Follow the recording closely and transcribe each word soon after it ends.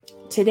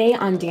Today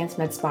on Dance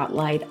Med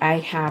Spotlight, I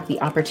have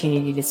the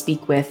opportunity to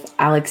speak with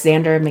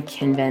Alexander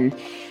McKinven.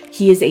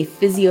 He is a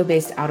physio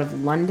based out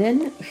of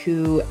London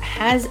who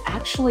has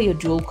actually a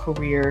dual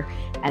career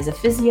as a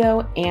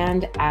physio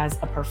and as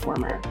a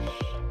performer.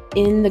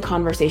 In the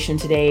conversation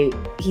today,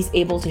 he's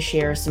able to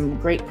share some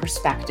great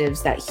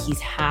perspectives that he's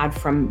had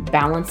from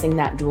balancing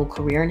that dual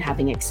career and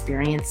having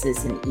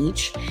experiences in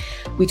each.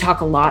 We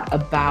talk a lot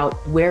about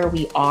where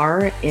we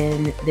are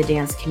in the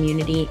dance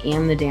community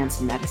and the dance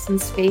medicine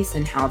space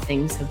and how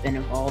things have been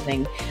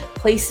evolving,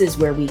 places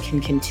where we can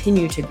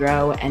continue to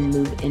grow and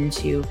move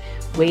into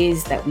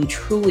ways that we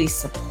truly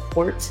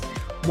support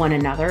one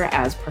another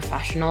as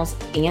professionals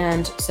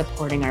and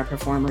supporting our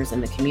performers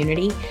in the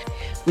community.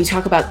 We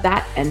talk about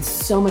that and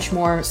so much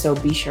more, so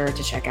be sure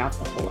to check out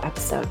the whole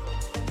episode.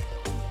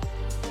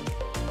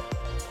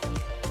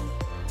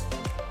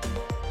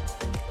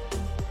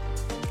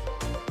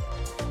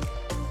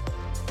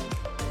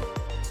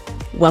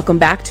 Welcome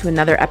back to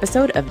another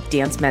episode of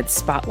Dance Med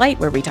Spotlight,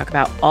 where we talk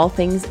about all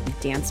things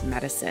dance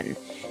medicine.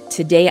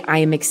 Today, I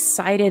am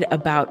excited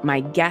about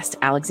my guest,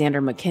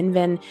 Alexander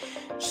McKinven.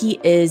 He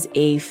is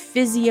a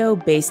physio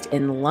based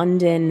in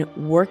London,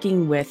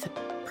 working with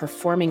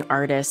performing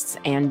artists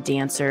and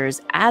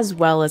dancers, as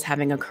well as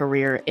having a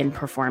career in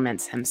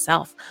performance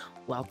himself.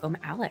 Welcome,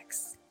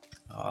 Alex.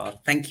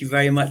 Thank you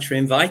very much for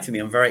inviting me.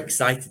 I'm very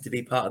excited to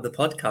be part of the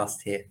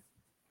podcast here.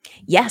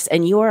 Yes,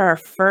 and you are our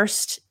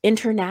first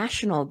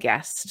international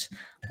guest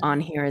on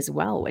here as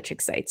well, which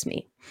excites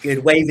me.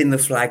 Good, waving the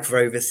flag for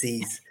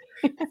overseas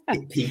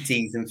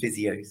PTs and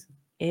physios.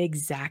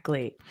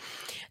 Exactly.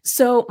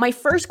 So my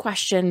first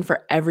question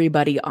for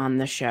everybody on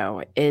the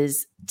show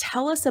is,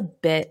 tell us a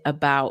bit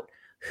about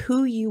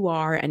who you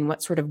are and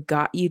what sort of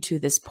got you to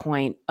this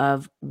point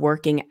of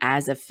working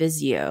as a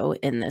physio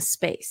in this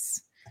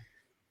space.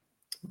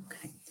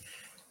 Okay.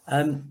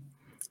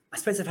 I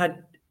suppose I've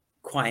had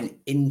quite an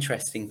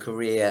interesting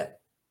career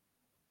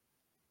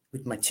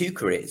with my two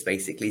careers,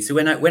 basically. So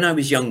when I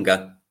was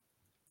younger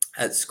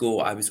at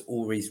school, I was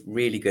always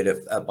really good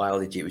at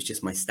biology. It was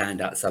just my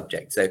standout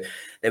subject. So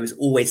there was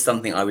always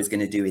something I was going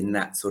to do in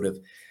that sort of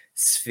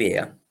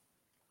sphere.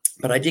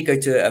 But I did go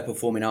to a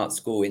performing arts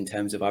school in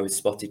terms of I was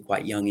spotted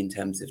quite young in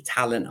terms of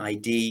talent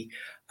ID.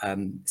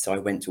 So I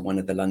went to one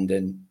of the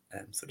London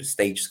sort of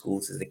stage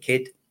schools as a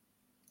kid.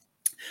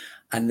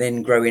 And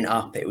then growing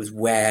up, it was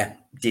where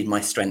did my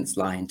strengths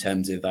lie in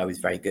terms of I was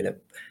very good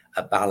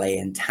at ballet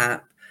and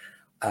tap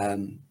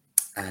and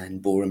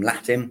ballroom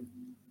Latin.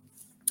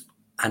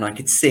 And I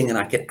could sing and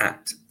I could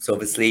act. So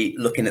obviously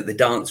looking at the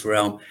dance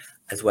realm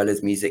as well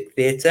as music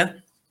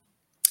theatre.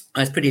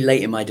 I was pretty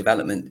late in my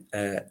development,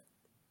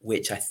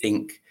 which I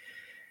think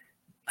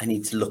I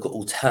need to look at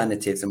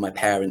alternatives. And my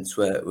parents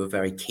were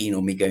very keen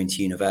on me going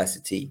to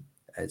university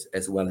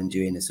as well and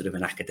doing a sort of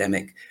an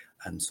academic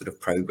sort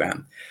of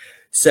program.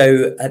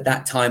 So at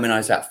that time, when I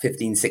was about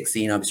 15,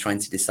 16, I was trying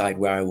to decide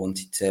where I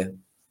wanted to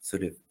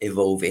sort of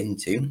evolve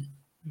into.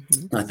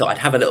 Mm-hmm. And I thought I'd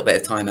have a little bit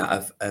of time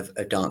out of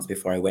a dance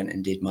before I went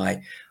and did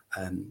my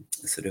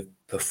sort of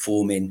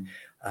performing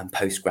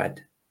postgrad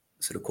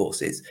sort of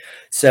courses.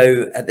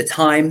 So at the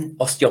time,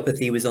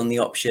 osteopathy was on the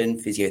option,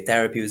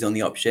 physiotherapy was on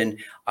the option.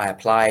 I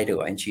applied, I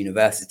got into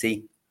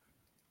university.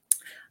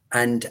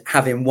 And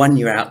having 1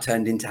 year out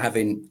turned into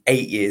having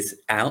 8 years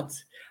out.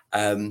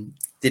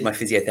 Did my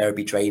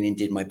physiotherapy training,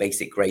 did my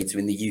basic grades. So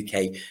in the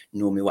UK,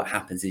 normally what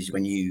happens is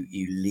when you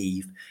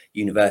leave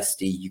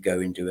university, you go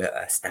into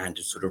a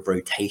standard sort of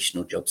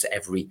rotational job. So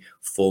every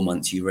 4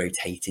 months you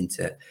rotate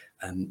into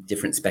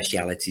different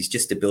specialities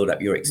just to build up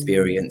your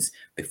experience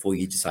before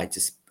you decide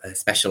to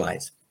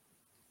specialize.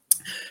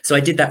 So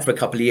I did that for a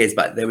couple of years,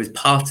 but there was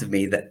part of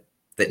me that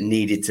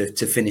needed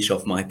to finish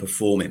off my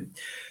performing.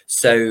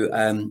 So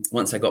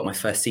once I got my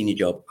first senior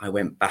job, I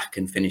went back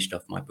and finished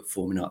off my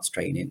performing arts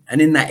training.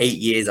 And in that 8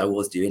 years, I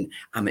was doing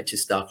amateur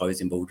stuff. I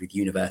was involved with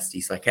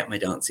university. So I kept my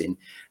dancing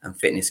and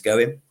fitness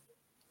going.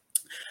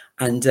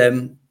 And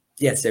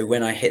so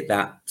when I hit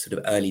that sort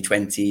of early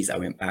 20s, I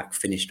went back,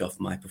 finished off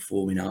my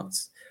performing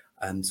arts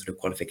sort of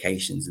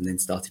qualifications, and then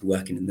started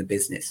working in the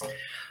business.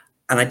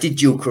 And I did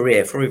dual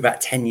career. For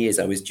about 10 years,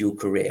 I was dual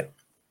career.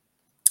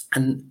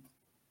 And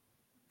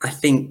I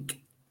think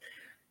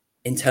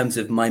in terms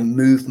of my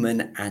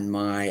movement and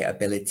my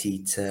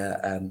ability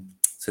to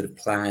sort of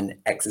plan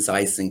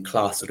exercise and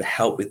class sort of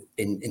help with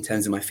in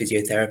terms of my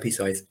physiotherapy.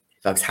 So if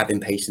I was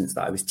having patients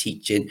that I was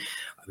teaching,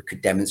 I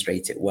could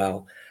demonstrate it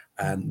well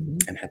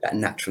and had that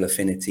natural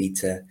affinity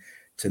to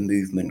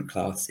movement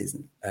classes.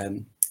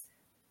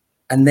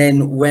 And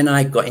then when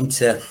I got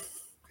into,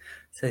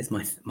 so it's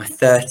my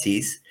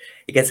 30s,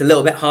 it gets a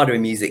little bit harder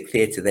in music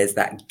theatre. There's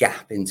that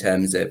gap in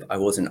terms of I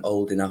wasn't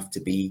old enough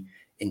to be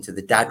into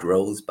the dad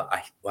roles, but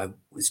I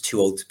was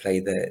too old to play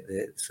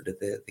the sort of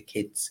the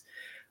kids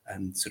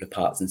sort of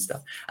parts and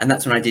stuff. And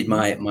that's when I did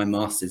my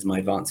master's, my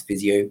advanced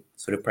physio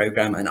sort of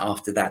program. And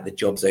after that, the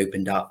jobs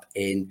opened up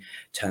in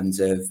terms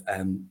of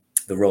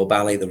the Royal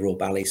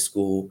Ballet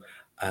School,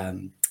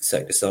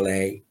 Cirque du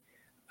Soleil,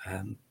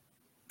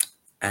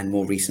 and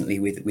more recently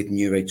with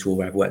Neuro Tour,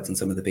 where I've worked on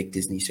some of the big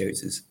Disney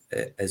shows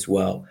as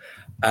well.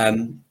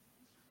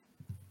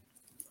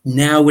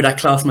 Now, would I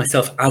class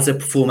myself as a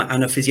performer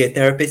and a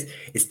physiotherapist?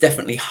 It's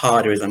definitely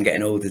harder as I'm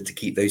getting older to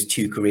keep those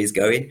two careers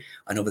going,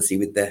 and obviously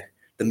with the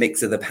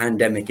mix of the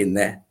pandemic in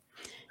there.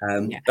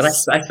 But I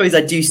suppose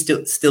I do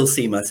still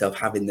see myself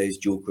having those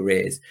dual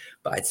careers.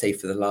 But I'd say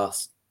for the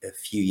last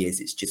few years,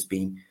 it's just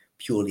been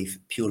purely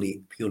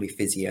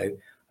physio.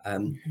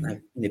 I've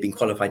been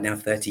qualified now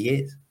 30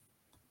 years.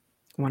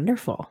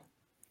 Wonderful.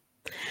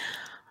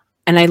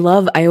 And I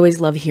always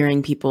love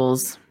hearing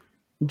people's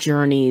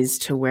journeys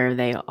to where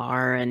they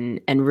are,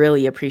 and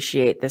really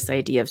appreciate this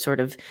idea of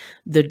sort of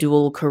the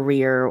dual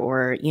career,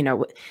 or,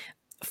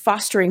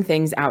 fostering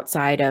things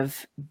outside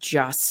of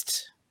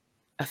just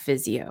a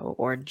physio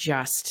or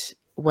just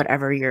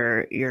whatever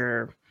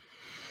your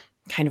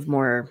kind of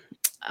more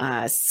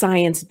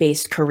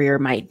science-based career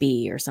might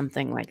be, or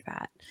something like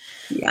that.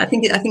 Yeah, I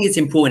think it's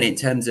important in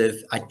terms of,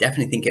 I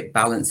definitely think it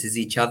balances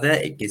each other.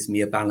 It gives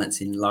me a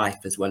balance in life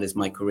as well as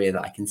my career,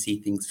 that I can see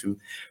things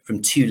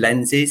from two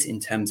lenses, in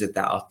terms of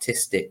that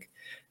artistic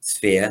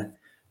sphere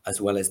as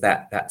well as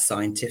that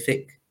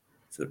scientific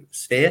sort of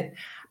sphere.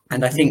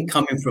 And I think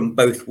coming from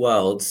both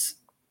worlds,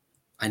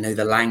 I know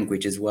the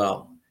language as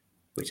well,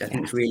 which I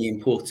think is really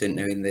important,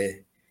 knowing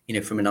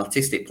from an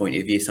artistic point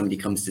of view, somebody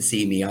comes to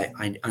see me,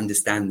 I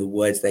understand the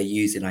words they're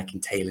using, I can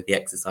tailor the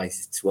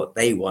exercises to what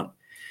they want.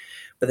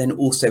 But then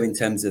also in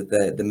terms of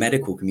the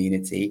medical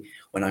community,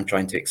 when I'm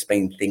trying to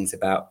explain things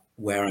about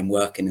where I'm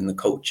working in the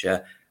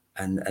culture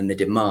and the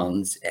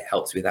demands, it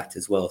helps with that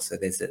as well. So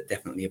there's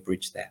definitely a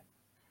bridge there.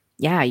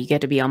 Yeah, you get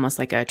to be almost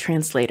like a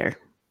translator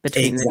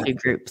between the two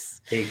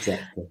groups.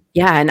 Exactly.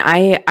 Yeah, and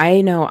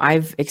I know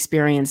I've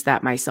experienced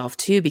that myself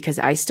too, because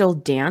I still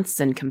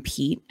dance and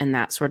compete and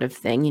that sort of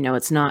thing.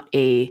 It's not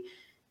a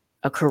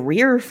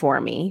career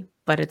for me,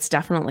 but it's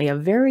definitely a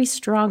very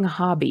strong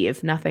hobby,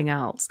 if nothing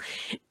else.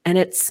 And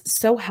it's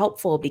so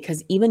helpful,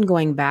 because even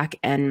going back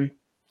and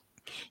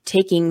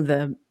taking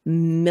the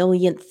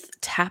millionth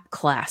tap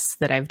class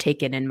that I've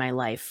taken in my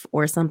life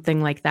or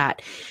something like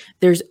that,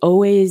 there's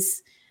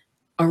always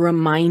a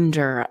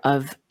reminder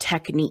of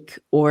technique,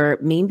 or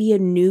maybe a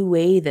new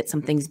way that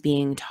something's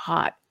being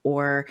taught,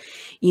 or,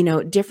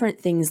 different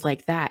things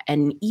like that.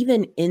 And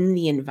even in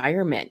the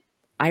environment,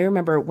 I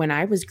remember when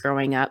I was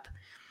growing up,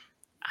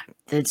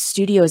 the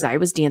studios I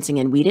was dancing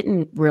in, we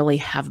didn't really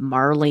have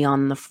Marley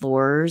on the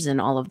floors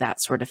and all of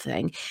that sort of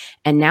thing.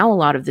 And now a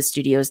lot of the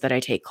studios that I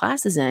take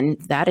classes in,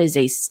 that is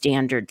a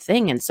standard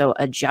thing. And so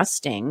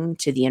adjusting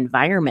to the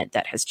environment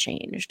that has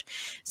changed.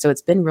 So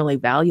it's been really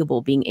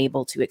valuable being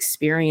able to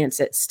experience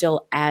it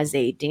still as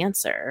a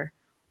dancer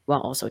while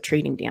also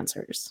treating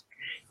dancers.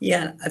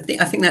 Yeah, I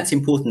think that's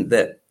important,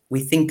 that we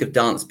think of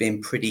dance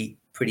being pretty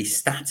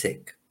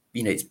static.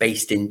 It's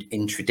based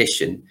in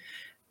tradition.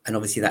 And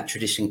obviously that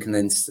tradition can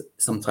then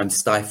sometimes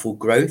stifle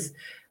growth,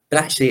 but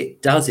actually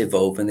it does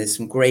evolve. And there's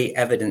some great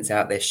evidence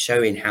out there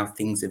showing how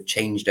things have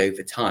changed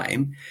over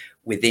time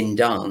within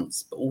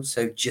dance, but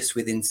also just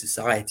within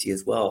society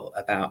as well,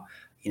 about,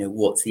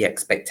 what's the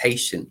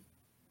expectation.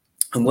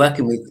 And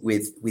working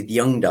with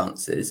young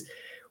dancers,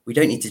 we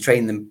don't need to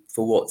train them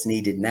for what's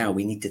needed now.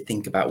 We need to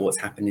think about what's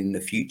happening in the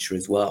future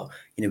as well.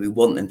 We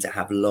want them to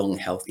have long,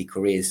 healthy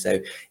careers. So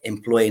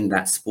employing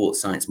that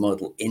sports science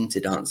model into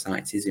dance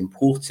science is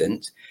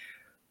important.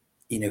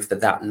 For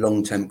that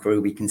long-term career,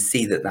 we can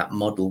see that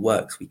model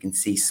works. We can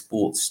see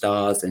sports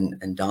stars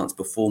and dance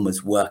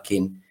performers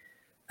working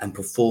and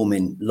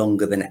performing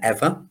longer than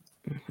ever.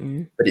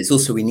 Mm-hmm. But it's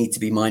also, we need to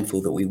be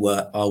mindful that we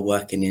are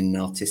working in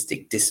an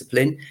artistic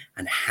discipline,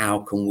 and how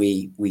can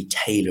we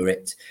tailor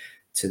it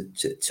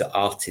to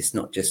artists,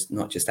 not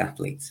just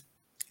athletes.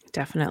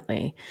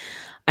 Definitely.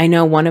 I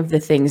know one of the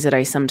things that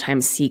I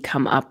sometimes see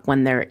come up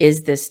when there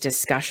is this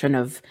discussion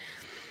of,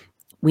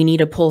 we need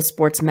to pull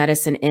sports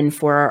medicine in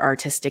for our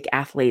artistic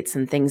athletes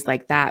and things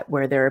like that,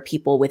 where there are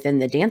people within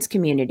the dance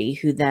community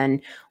who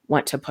then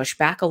want to push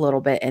back a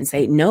little bit and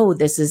say, no,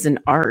 this is an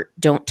art.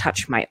 Don't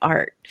touch my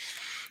art.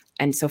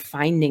 And so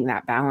finding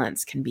that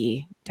balance can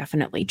be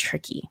definitely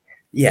tricky.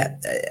 Yeah.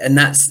 And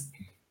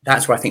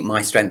that's where I think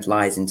my strength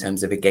lies, in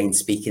terms of, again,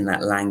 speaking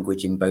that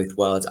language in both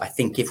worlds. I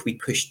think if we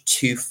push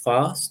too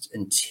fast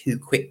and too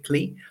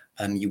quickly,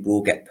 you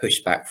will get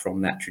pushback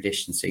from that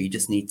tradition. So you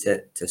just need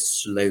to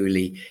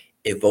slowly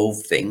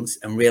evolve things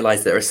and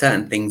realize there are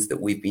certain things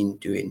that we've been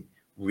doing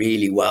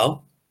really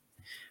well,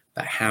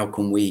 but how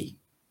can we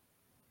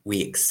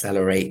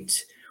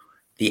accelerate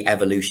the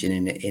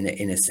evolution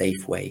in a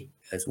safe way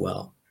as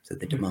well, so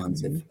the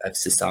demands of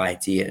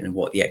society and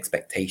what the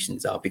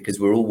expectations are, because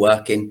we're all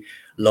working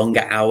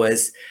longer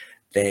hours.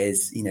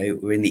 There's,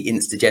 we're in the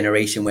Insta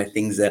generation where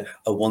things are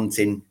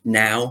wanting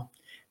now,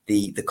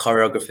 the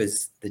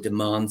choreographers, the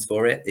demands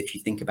for it. If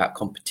you think about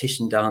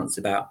competition dance,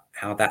 about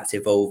how that's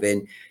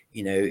evolving,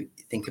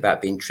 think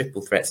about being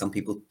triple threat. Some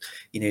people,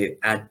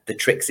 add the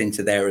tricks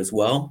into there as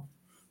well.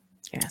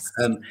 Yes.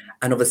 And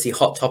obviously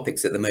hot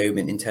topics at the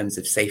moment in terms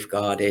of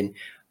safeguarding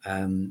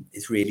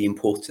is really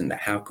important. That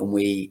how can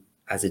we,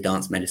 as a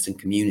dance medicine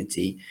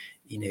community,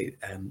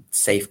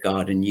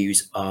 safeguard and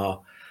use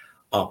our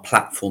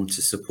platform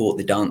to support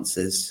the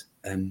dancers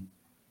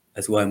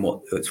as well in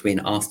what's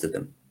being asked of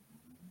them.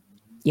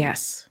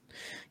 Yes.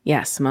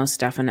 Yes, most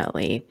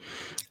definitely.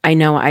 I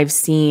know I've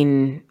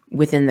seen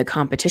within the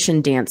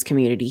competition dance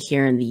community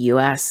here in the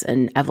US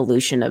an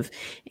evolution of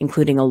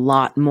including a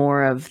lot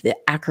more of the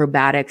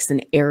acrobatics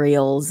and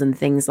aerials and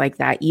things like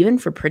that, even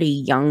for pretty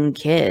young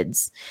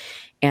kids.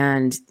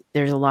 And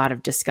there's a lot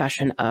of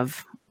discussion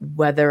of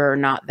whether or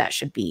not that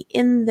should be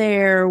in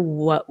there,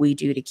 what we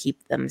do to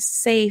keep them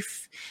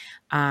safe.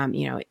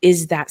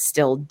 Is that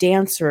still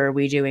dance, or are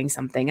we doing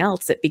something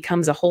else? It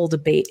becomes a whole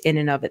debate in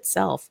and of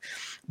itself,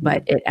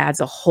 but it adds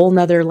a whole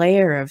nother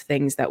layer of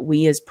things that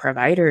we as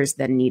providers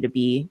then need to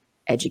be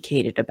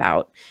educated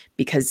about,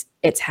 because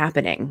it's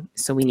happening.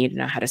 So we need to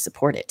know how to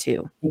support it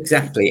too.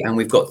 Exactly. And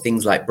we've got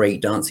things like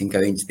break dancing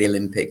going to the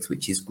Olympics,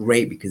 which is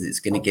great because it's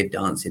going to give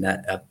dancing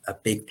a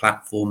big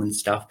platform and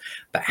stuff.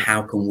 But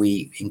how can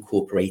we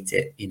incorporate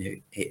it,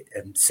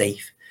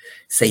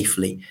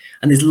 safely?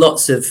 And there's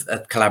lots of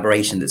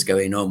collaboration that's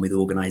going on with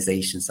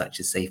organizations such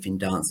as Safe in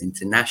Dance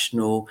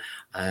International,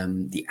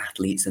 the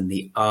Athletes and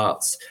the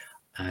Arts,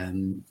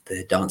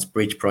 the Dance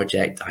Bridge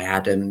Project,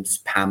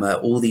 IADAMS, PAMA,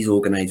 all these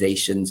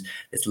organizations.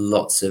 There's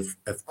lots of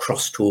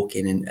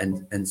cross-talking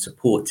and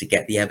support to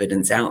get the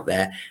evidence out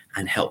there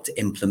and help to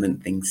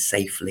implement things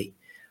safely,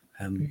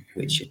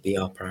 which should be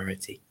our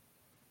priority.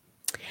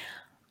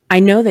 I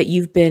know that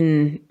you've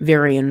been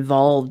very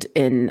involved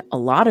in a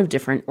lot of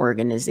different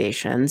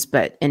organizations,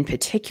 but in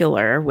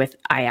particular with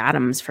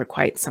IADAMS for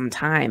quite some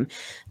time.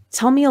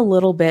 Tell me a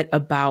little bit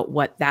about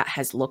what that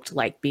has looked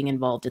like, being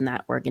involved in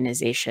that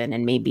organization,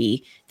 and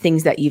maybe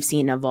things that you've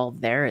seen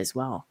evolve there as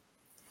well.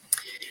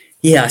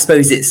 Yeah, I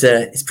suppose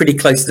it's pretty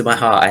close to my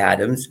heart,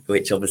 IADAMS,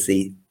 which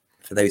obviously,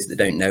 for those that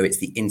don't know, it's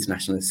the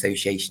International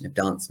Association of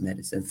Dance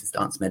Medicine for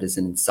Dance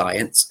Medicine and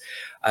Science.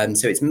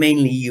 So it's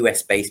mainly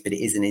US based, but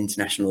it is an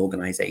international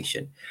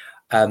organization.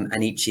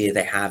 And each year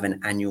they have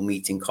an annual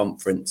meeting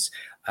conference,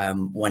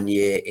 1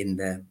 year in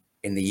the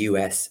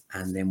US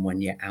and then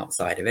 1 year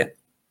outside of it.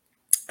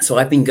 So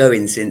I've been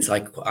going since I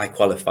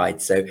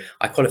qualified. So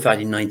I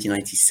qualified in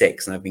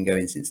 1996 and I've been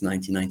going since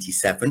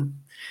 1997.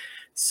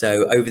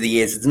 So over the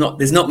years,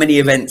 there's not many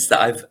events that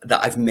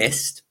I've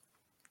missed.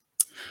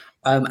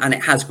 And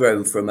it has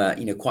grown from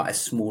quite a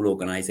small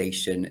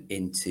organization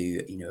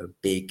into, a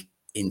big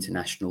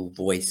international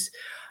voice.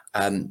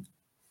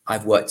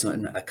 I've worked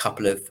on a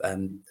couple of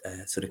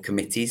sort of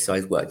committees. So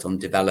I've worked on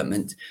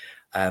development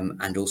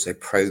and also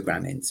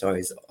programming. So I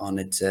was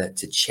honored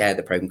to chair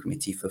the program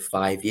committee for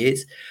 5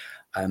 years.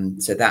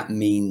 So that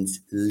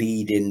means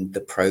leading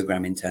the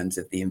program in terms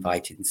of the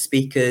invited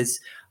speakers,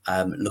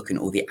 looking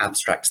at all the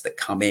abstracts that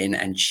come in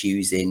and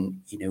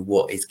choosing,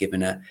 what is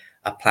given a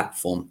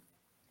platform.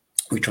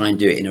 We try and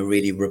do it in a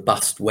really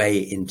robust way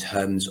in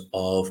terms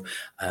of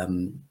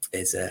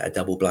there's a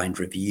double-blind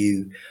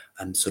review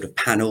sort of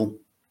panel,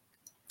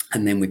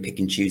 and then we pick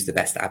and choose the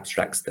best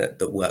abstracts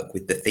that work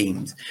with the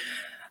themes.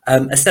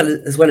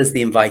 As well as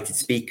the invited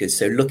speakers.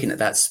 So looking at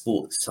that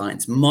sports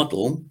science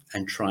model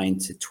and trying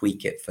to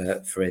tweak it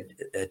for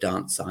a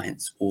dance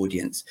science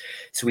audience.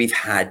 So we've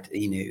had,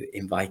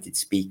 invited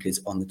speakers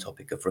on the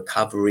topic of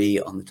recovery,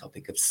 on the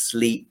topic of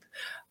sleep,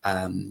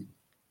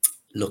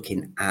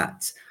 looking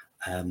at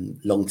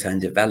long-term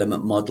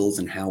development models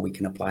and how we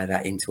can apply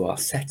that into our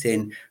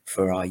setting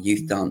for our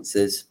youth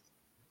dancers.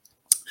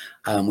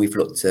 We've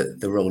looked at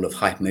the role of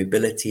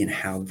hypermobility and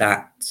how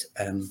that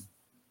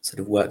sort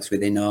of works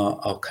within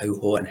our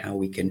cohort, and how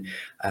we can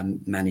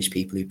manage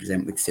people who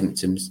present with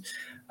symptoms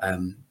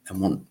and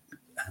want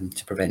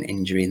to prevent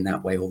injury in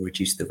that way or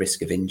reduce the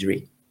risk of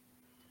injury.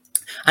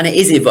 And it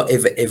is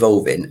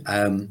evolving.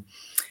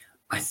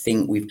 I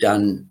think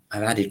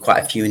I've added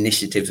quite a few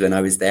initiatives when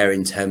I was there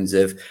in terms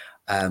of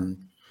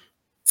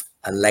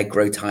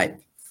Allegro type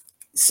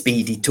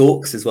speedy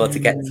talks as well to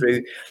get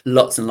through,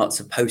 lots and lots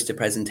of poster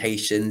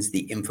presentations,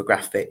 the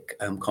infographic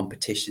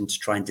competition to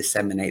try and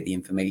disseminate the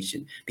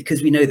information,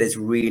 because we know there's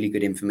really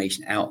good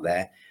information out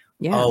there.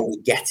 Are we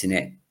getting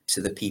it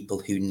to the people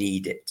who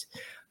need it?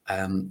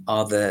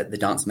 Are the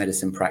dance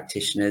medicine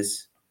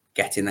practitioners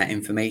getting that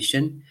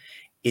information?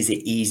 Is it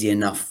easy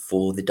enough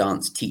for the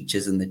dance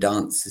teachers and the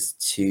dancers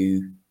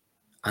to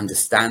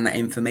understand that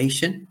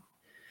information?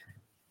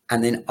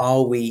 And then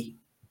are we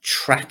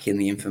tracking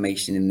the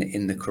information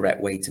in the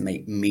correct way to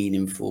make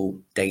meaningful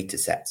data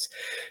sets?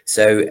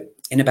 So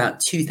in about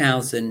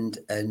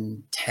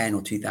 2010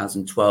 or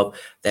 2012,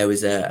 there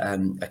was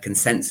a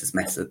consensus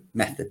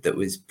method that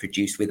was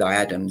produced with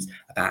IADAMS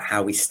about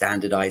how we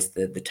standardize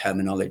the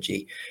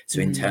terminology. So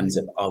in terms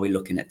of, are we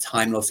looking at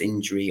time loss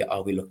injury?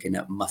 Are we looking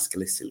at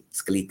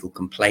musculoskeletal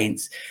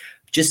complaints?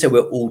 Just so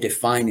we're all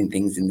defining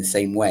things in the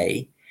same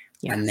way.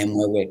 Yes. And then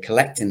where we're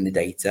collecting the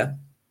data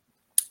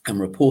and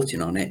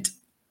reporting on it,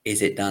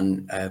 is it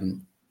done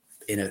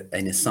in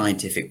a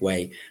scientific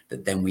way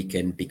that then we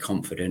can be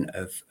confident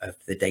of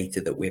the data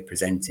that we're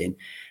presenting?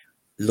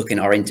 Looking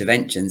at our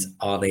interventions,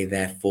 are they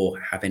therefore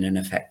having an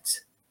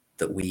effect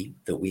that we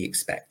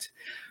expect?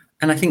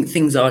 And I think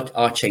things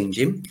are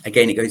changing.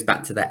 Again, it goes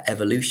back to that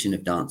evolution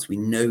of dance. We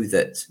know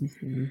that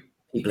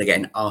people are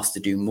getting asked to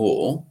do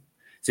more.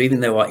 So even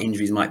though our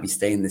injuries might be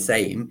staying the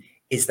same,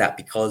 is that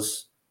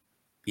because,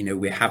 you know,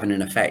 we're having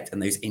an effect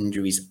and those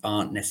injuries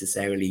aren't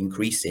necessarily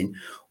increasing?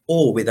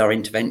 Or with our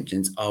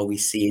interventions, are we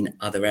seeing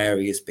other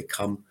areas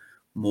become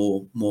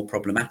more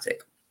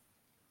problematic?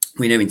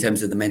 We know in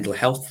terms of the mental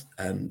health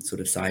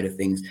sort of side of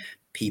things,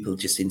 people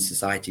just in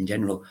society in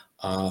general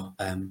are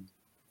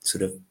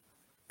sort of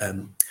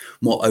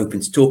more open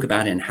to talk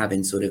about it and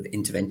having sort of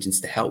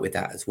interventions to help with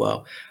that as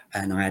well.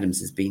 And IADMS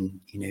has been,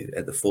 you know,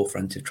 at the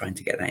forefront of trying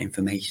to get that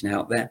information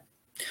out there.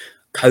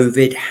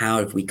 COVID, how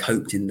have we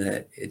coped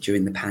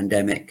during the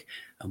pandemic,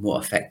 and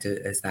what effect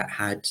has that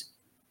had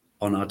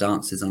on our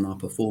dancers, on our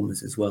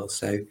performers as well?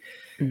 So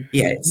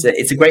yeah,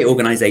 it's a great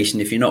organization.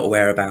 If you're not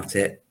aware about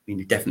it, you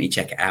know, definitely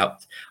check it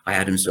out,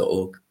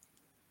 iadams.org.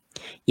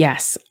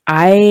 Yes,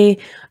 I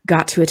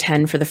got to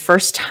attend for the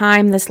first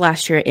time this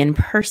last year in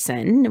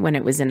person when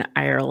it was in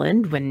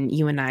Ireland, when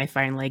you and I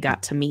finally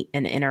got to meet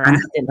and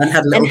interact And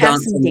had a little have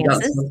dance some on the dance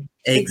dances. floor.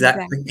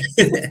 Exactly.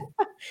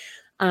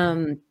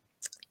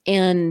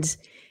 And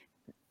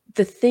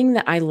the thing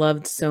that I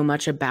loved so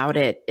much about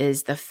it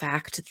is the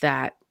fact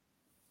that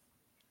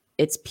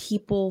it's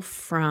people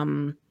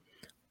from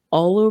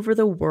all over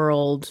the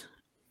world,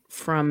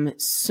 from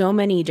so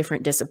many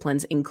different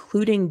disciplines,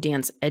 including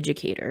dance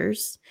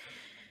educators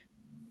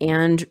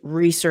and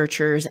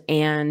researchers,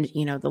 and,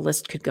 you know, the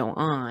list could go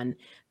on,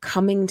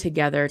 coming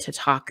together to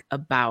talk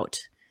about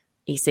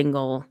a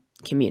single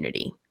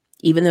community,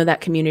 even though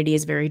that community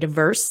is very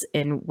diverse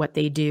in what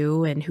they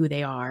do and who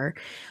they are,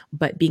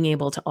 but being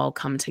able to all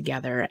come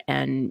together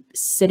and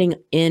sitting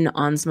in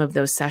on some of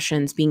those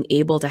sessions, being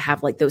able to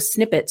have like those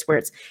snippets where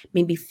it's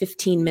maybe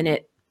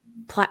 15-minute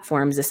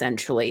platforms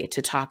essentially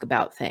to talk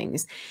about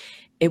things.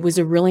 It was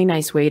a really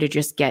nice way to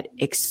just get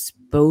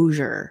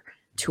exposure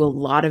to a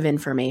lot of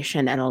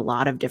information and a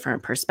lot of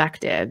different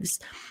perspectives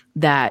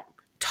that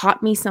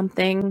taught me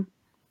something,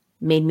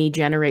 made me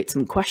generate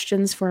some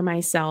questions for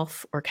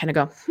myself, or kind of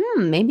go,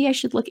 maybe I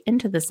should look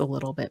into this a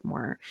little bit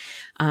more.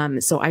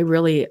 So I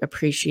really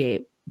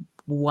appreciate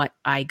what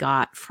I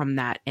got from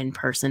that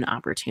in-person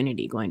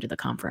opportunity going to the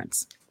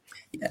conference.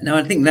 Yeah, no,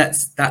 I think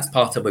that's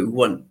part of what we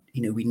want.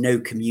 You know, we know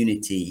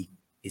community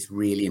is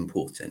really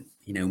important.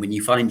 You know, when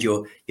you find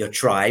your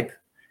tribe,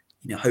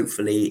 you know,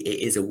 hopefully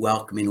it is a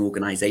welcoming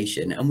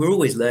organization, and we're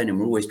always learning,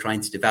 we're always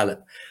trying to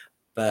develop.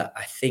 But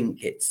I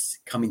think it's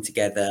coming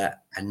together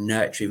and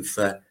nurturing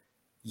for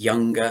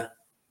younger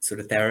sort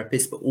of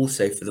therapists, but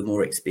also for the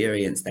more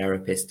experienced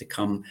therapists to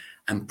come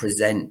and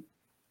present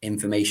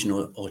information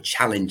or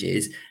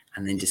challenges,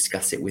 and then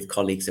discuss it with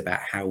colleagues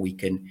about how we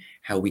can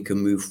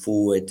move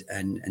forward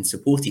and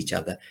support each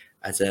other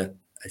as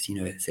you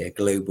know, say a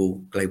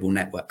global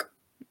network.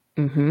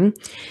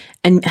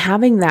 And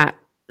having that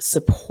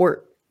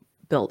support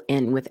built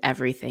in with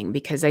everything,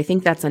 because I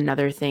think that's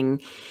another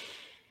thing.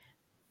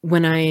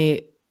 When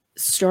I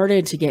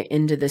started to get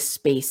into this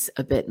space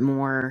a bit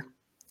more,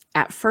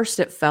 at first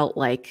it felt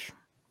like,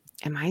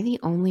 am I the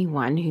only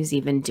one who's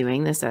even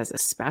doing this as a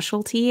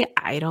specialty?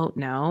 I don't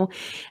know.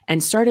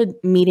 And started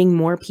meeting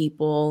more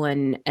people,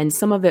 and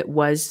some of it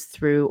was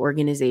through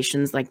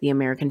organizations like the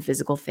American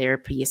Physical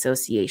Therapy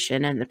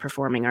Association and the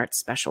Performing Arts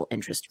Special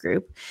Interest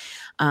Group.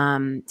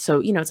 So,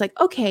 you know, it's like,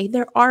 okay,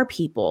 there are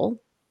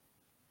people,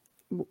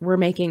 we're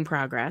making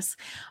progress,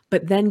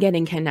 but then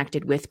getting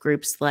connected with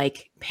groups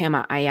like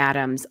PAMA,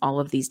 IADMS, all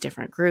of these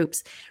different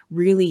groups,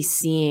 really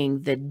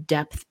seeing the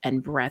depth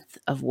and breadth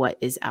of what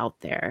is out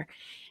there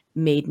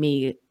made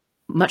me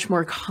much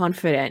more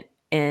confident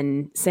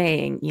in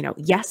saying, you know,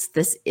 yes,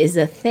 this is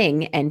a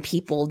thing and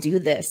people do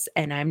this.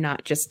 And I'm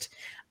not just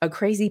a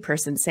crazy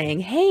person saying,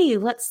 hey,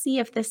 let's see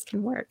if this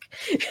can work.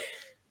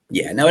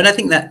 Yeah, no, and I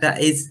think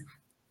that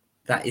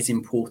is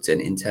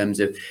important in terms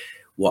of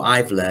what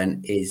I've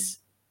learned is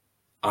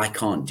I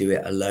can't do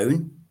it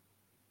alone,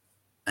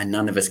 and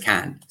none of us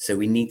can. So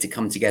we need to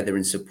come together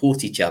and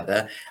support each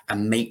other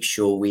and make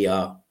sure we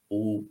are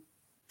all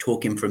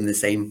talking from the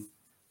same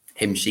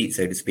hymn sheet,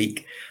 so to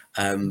speak,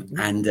 and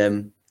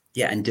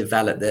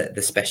develop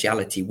the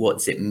speciality. What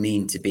does it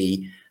mean to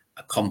be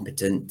a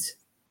competent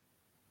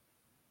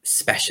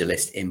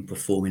specialist in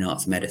performing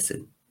arts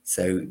medicine?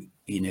 So,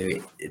 you know,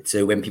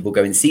 so when people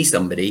go and see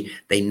somebody,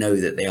 they know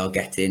that they are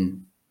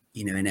getting,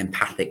 you know, an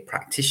empathic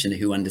practitioner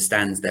who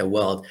understands their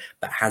world,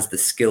 but has the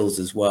skills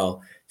as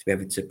well to be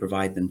able to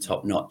provide them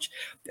top notch.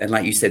 And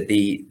like you said,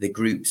 the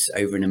groups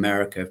over in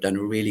America have done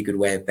a really good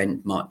way of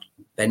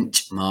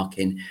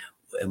benchmarking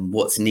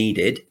what's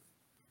needed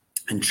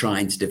and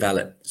trying to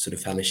develop sort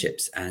of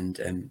fellowships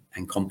and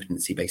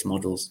competency-based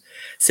models,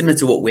 similar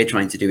to what we're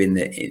trying to do in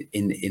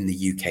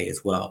the UK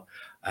as well.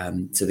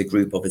 So the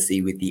group,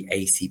 obviously, with the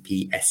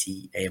ACP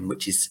SEAM,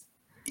 which is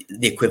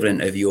the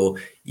equivalent of your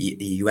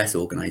US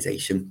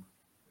organization,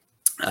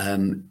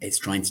 is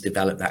trying to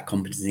develop that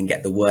competency and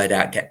get the word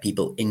out, get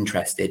people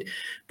interested,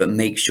 but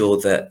make sure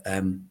that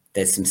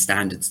there's some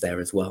standards there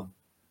as well.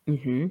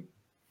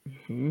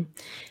 Mhm.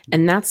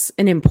 And that's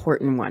an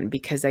important one,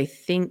 because I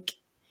think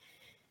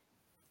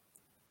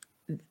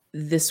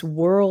this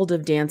world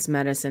of dance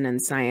medicine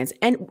and science,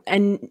 and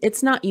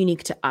it's not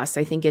unique to us.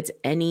 I think it's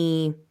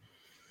any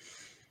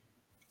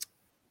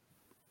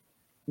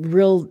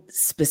real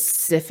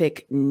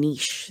specific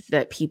niche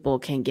that people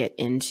can get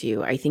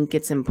into. I think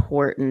it's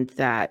important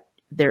that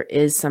there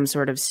is some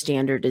sort of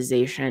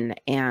standardization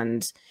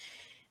and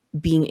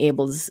being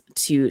able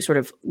to sort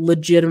of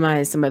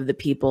legitimize some of the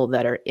people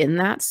that are in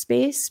that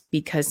space,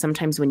 because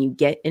sometimes when you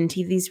get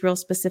into these real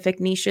specific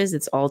niches,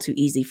 it's all too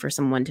easy for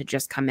someone to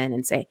just come in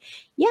and say,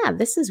 yeah,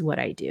 this is what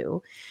I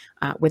do,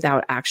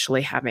 without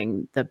actually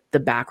having the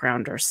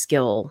background or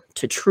skill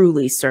to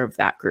truly serve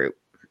that group.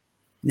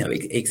 No,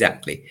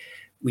 exactly.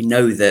 We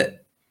know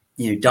that,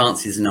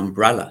 dance is an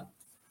umbrella.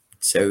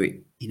 So,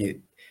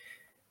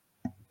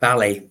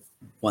 ballet,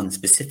 one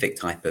specific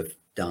type of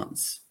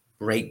dance,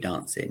 break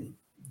dancing,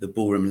 the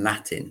ballroom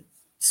Latin,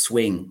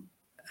 swing,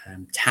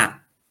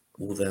 tap,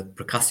 all the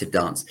percussive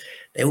dance,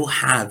 they all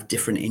have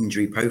different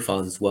injury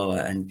profiles as well,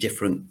 and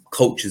different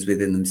cultures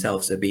within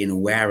themselves. So being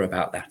aware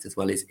about that as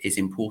well is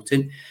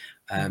important,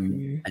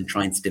 Mhm. and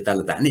trying to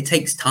develop that. And it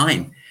takes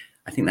time.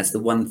 I think that's the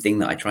one thing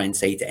that I try and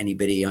say to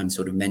anybody I'm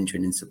sort of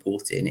mentoring and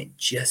supporting. It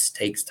just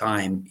takes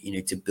time,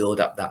 to build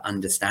up that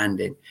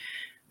understanding.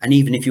 And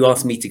even if you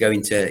ask me to go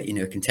into,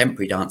 a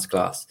contemporary dance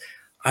class,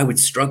 I would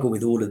struggle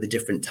with all of the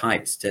different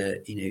types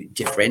to,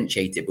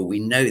 differentiate it. But we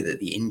know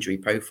that the injury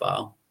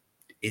profile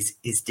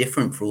is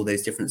different for all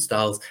those different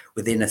styles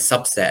within a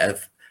subset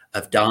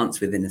of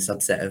dance, within a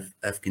subset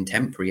of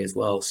contemporary as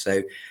well.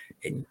 So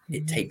it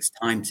Mhm. takes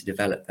time to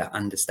develop that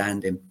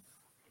understanding.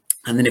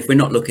 And then if we're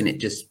not looking at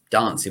just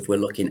dance, if we're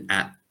looking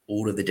at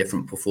all of the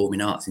different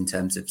performing arts in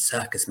terms of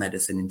circus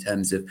medicine, in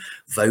terms of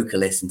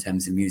vocalists, in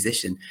terms of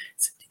musician,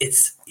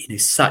 it's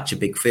such a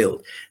big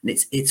field, and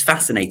it's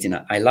fascinating.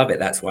 I love it.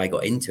 That's why I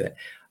got into it.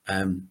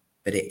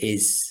 But it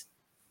is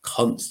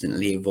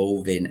constantly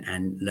evolving,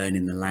 and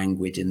learning the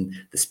language and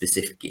the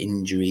specific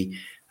injury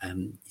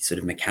sort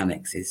of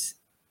mechanics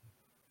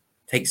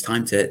takes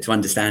time to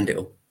understand it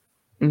all.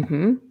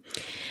 Mhm.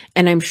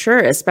 And I'm sure,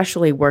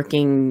 especially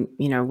working,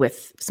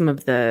 with some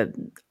of the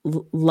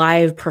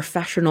live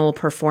professional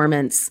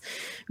performance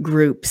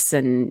groups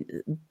and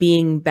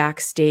being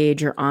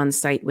backstage or on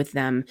site with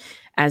them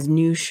as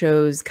new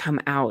shows come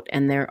out,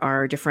 and there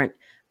are different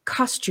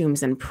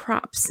costumes and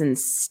props and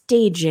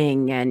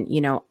staging and,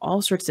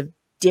 all sorts of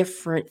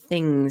different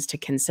things to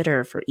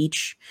consider for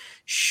each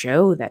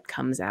show that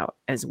comes out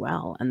as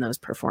well, and those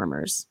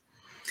performers.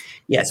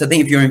 Yeah, so I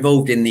think if you're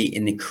involved in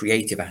the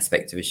creative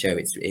aspect of a show,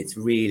 it's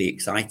really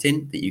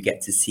exciting that you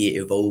get to see it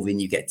evolving.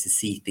 You get to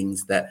see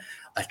things that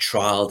are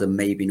trialed and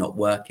maybe not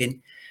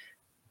working.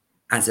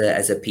 As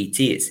a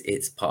PT,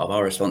 it's part of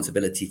our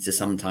responsibility to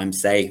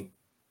sometimes say,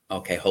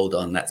 okay, hold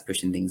on, that's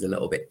pushing things a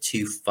little bit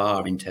too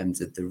far in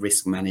terms of the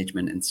risk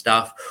management and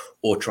stuff,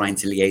 or trying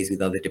to liaise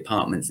with other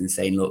departments and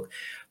saying, look,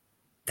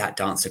 that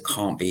dancer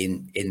can't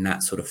be in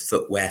that sort of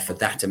footwear for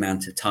that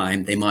amount of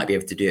time. They might be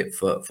able to do it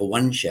for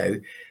one show,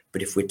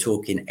 but if we're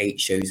talking 8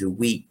 shows a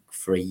week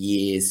for a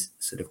year's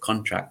sort of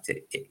contract,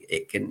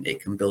 it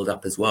can build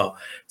up as well.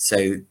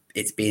 So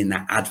it's being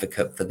that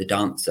advocate for the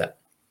dancer.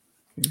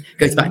 It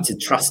goes back Mhm. to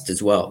trust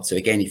as well. So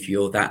again, if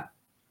you're that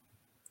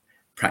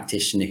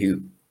practitioner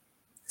who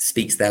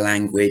speaks their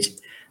language,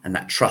 and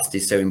that trust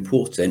is so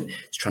important,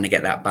 it's trying to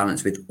get that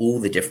balance with all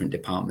the different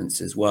departments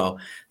as well.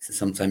 So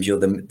sometimes you're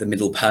the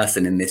middle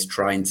person in this,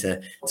 trying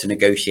to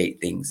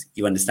negotiate things.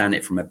 You understand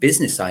it from a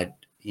business side,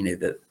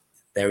 that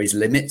there is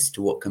limits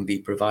to what can be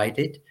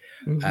provided.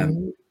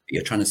 Mhm.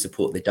 You're trying to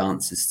support the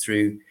dancers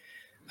through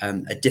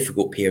a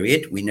difficult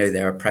period. We know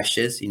there are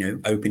pressures.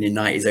 Opening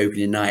night is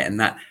opening night, and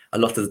that a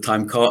lot of the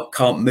time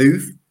can't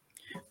move.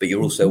 But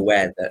you're also Mhm.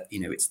 aware that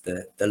it's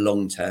the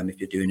long term. If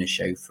you're doing a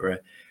show for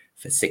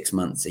 6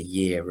 months, a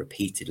year,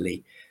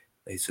 repeatedly,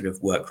 those sort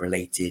of work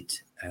related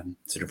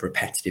sort of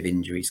repetitive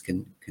injuries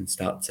can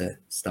start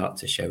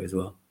to show as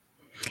well.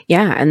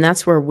 Yeah, and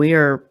that's where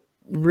we're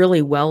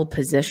really well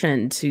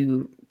positioned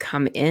to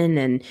come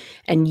in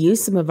and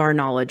use some of our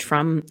knowledge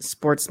from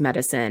sports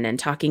medicine, and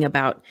talking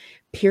about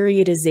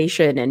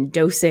periodization and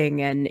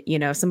dosing, and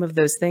some of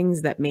those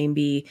things that may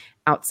be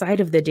outside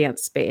of the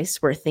dance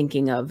space. We're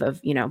thinking of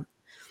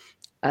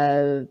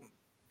a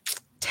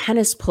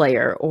tennis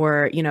player,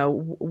 or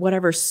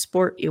whatever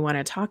sport you want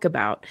to talk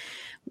about.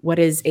 What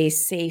is a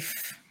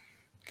safe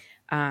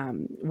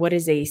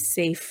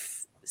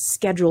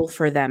schedule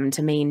for them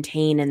to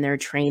maintain in their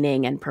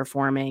training and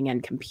performing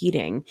and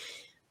competing?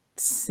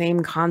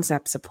 Same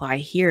concepts apply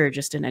here,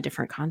 just in a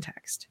different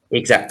context.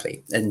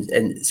 Exactly.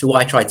 And so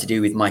what I try to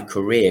do with my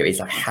career is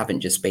I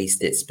haven't just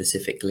based it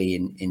specifically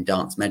in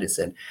dance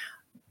medicine.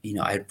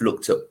 I've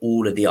looked at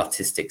all of the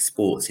artistic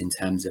sports in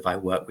terms of, I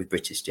work with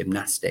British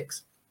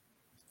gymnastics.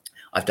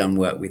 I've done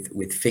work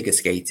with figure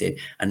skating,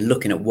 and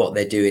looking at what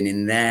they're doing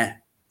in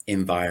their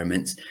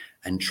environments,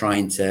 and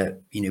trying to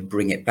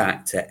bring it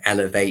back to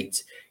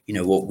elevate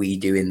what we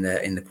do in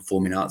the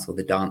performing arts or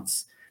the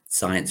dance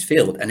science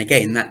field. And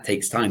again, that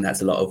takes time.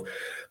 That's a lot of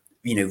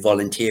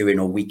volunteering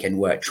or weekend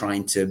work,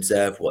 trying to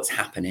observe what's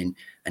happening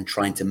and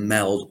trying to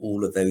meld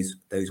all of those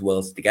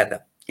worlds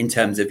together. In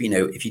terms of,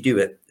 if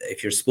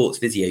you're a sports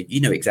physio,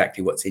 you know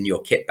exactly what's in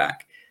your kit bag.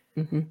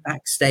 Mm-hmm.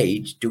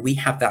 Backstage, do we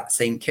have that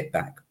same kit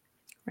bag?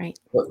 Right.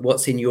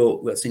 What's in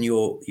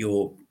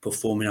your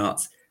performing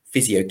arts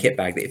physio kit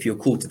bag, that if you're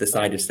called to the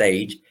side of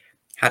stage,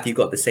 have you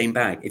got the same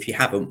bag? If you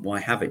haven't, why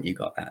haven't you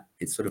got that?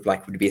 It's sort of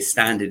like, would it be a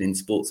standard in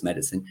sports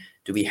medicine?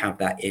 Do we have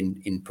that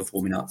in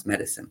performing arts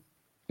medicine?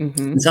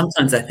 Mm-hmm. And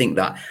sometimes I think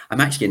that I'm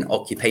actually an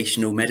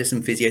occupational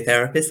medicine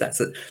physiotherapist.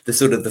 That's the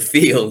sort of the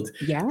field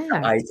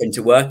that I tend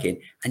to work in.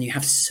 And you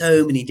have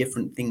so many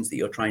different things that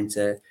you're trying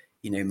to,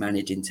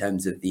 manage in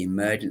terms of the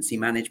emergency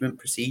management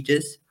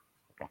procedures.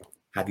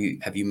 Have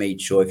you made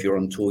sure, if you're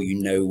on tour, you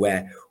know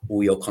where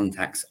all your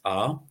contacts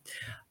are?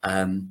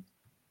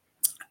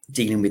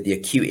 Dealing with the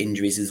acute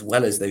injuries as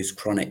well as those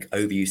chronic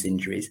overuse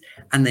injuries.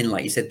 And then,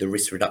 like you said, the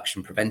risk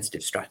reduction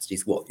preventative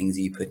strategies. What things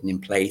are you putting in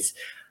place?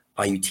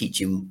 Are you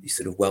teaching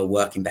sort of well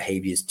working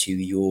behaviors to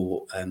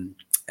your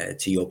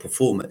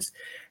performers?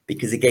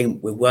 Because again,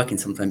 we're working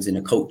sometimes in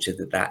a culture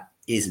that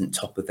isn't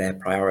top of their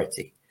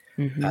priority.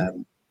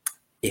 Mm-hmm.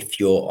 If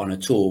you're on a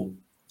tour,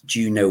 do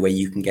you know where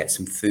you can get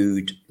some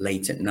food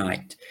late at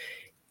night?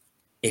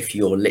 If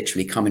you're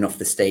literally coming off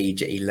the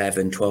stage at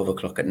 11, 12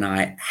 o'clock at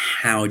night,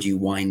 how do you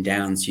wind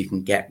down so you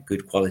can get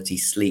good quality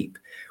sleep?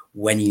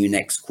 When are you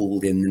next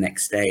called in the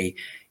next day?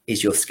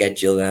 Is your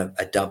schedule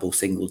a double,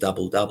 single,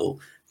 double, double?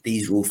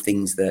 These are all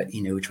things that,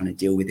 we're trying to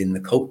deal with in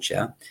the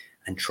culture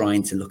and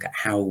trying to look at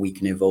how we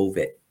can evolve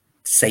it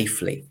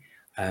safely,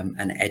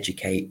 and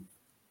educate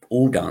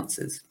all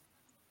dancers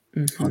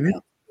on how to do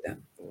that.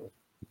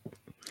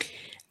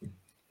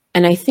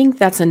 And I think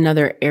that's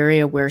another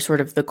area where sort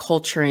of the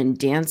culture in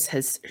dance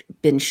has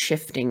been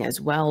shifting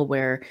as well,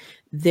 where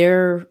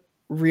they're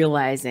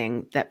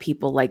realizing that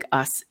people like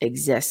us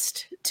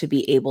exist to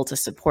be able to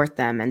support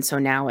them. And so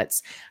now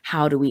it's,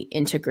 how do we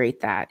integrate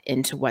that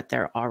into what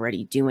they're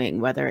already doing,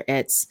 whether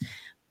it's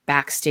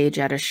backstage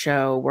at a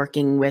show,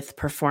 working with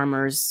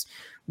performers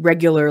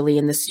regularly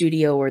in the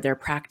studio or their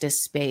practice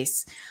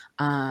space,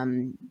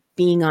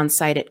 being on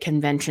site at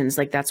conventions.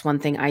 Like, that's one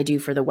thing I do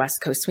for the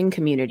West Coast swing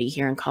community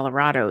here in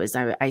Colorado, is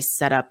I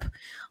set up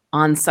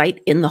on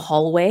site in the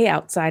hallway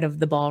outside of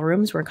the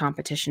ballrooms where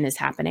competition is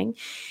happening.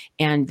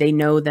 And they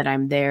know that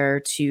I'm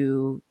there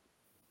to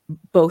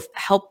both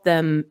help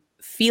them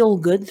feel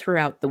good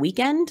throughout the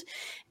weekend,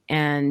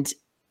 and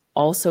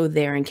also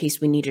there in case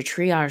we need to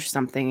triage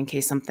something, in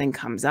case something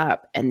comes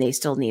up and they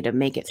still need to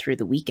make it through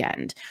the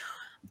weekend.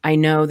 I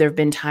know there have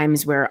been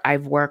times where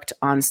I've worked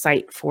on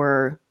site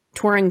for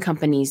touring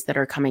companies that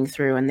are coming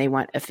through and they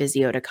want a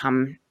physio to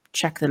come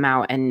check them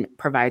out and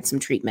provide some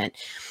treatment.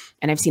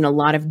 And I've seen a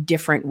lot of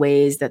different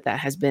ways that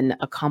has been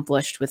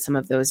accomplished with some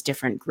of those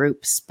different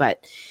groups.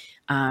 But,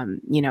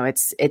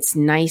 it's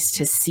nice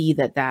to see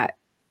that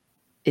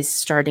is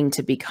starting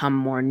to become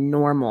more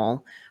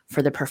normal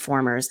for the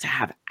performers to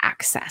have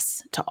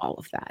access to all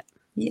of that.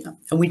 Yeah,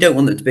 and we don't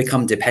want them to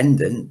become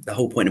dependent. The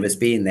whole point of us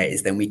being there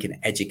is then we can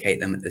educate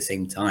them at the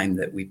same time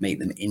that we make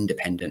them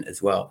independent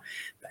as well.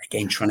 But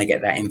again, trying to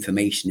get that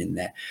information in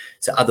there.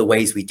 So other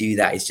ways we do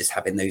that is just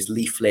having those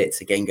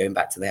leaflets. Again, going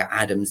back to their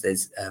Adams,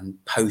 there's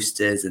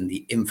posters and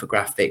the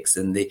infographics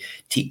and the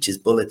teacher's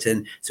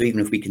bulletin. So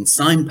even if we can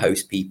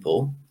signpost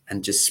people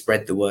and just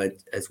spread the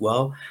word as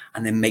well,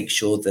 and then make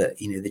sure that,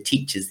 the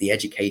teachers, the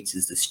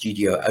educators, the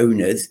studio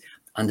owners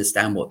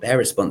understand what their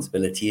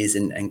responsibility is,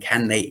 and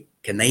can they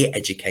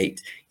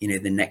educate,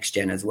 the next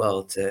gen as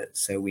well,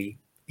 so we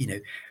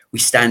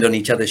stand on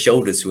each other's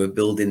shoulders, who are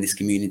building this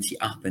community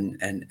up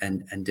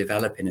and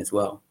developing as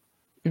well.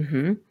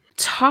 Mm-hmm.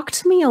 Talk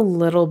to me a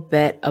little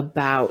bit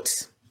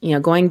about,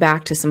 going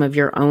back to some of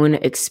your own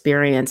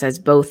experience as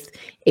both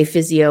a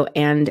physio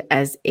and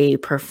as a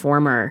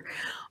performer.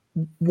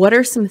 What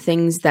are some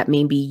things that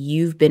maybe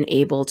you've been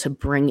able to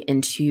bring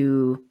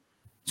into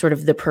sort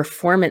of the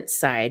performance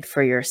side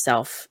for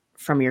yourself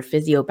from your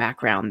physio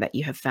background that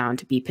you have found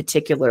to be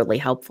particularly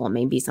helpful?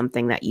 Maybe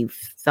something that you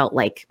felt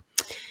like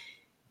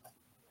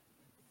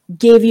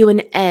gave you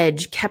an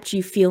edge, kept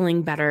you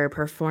feeling better,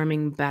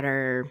 performing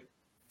better,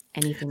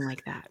 anything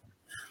like that?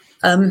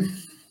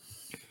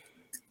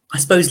 I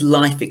suppose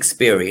life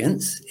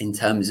experience, in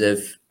terms of,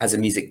 as a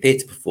music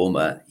theatre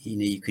performer,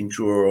 you can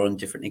draw on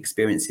different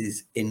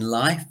experiences in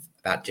life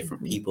about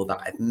different people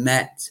that I've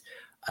met,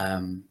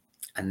 and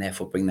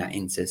therefore bring that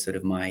into sort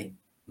of my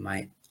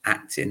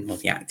acting, or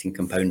the acting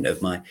component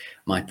of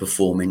my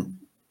performing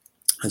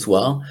as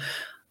well.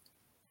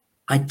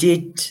 I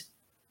did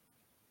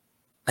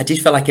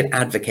feel I could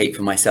advocate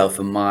for myself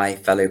and my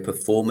fellow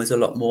performers a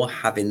lot more,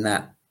 having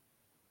that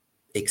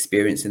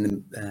experience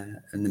and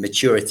the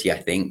maturity. I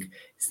think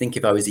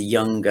if I was a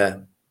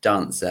younger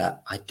dancer,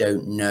 I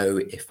don't know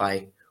if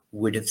I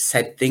would have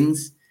said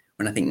things.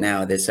 When I think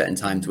now, there's certain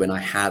times when I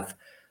have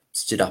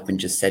stood up and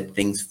just said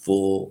things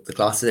for the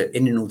class.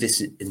 In an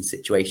audition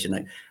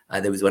situation,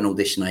 there was one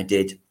audition I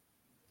did,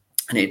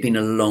 and it had been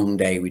a long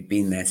day. We'd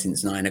been there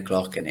since 9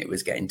 o'clock, and it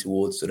was getting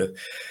towards sort of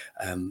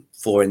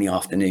 4 in the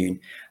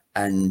afternoon.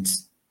 And,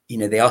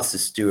 they asked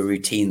us to do a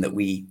routine that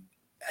we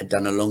had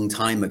done a long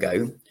time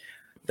ago,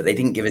 but they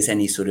didn't give us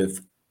any sort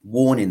of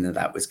warning that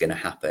that was going to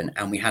happen.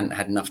 And we hadn't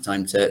had enough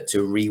time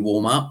to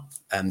re-warm up.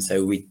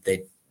 So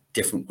the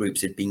different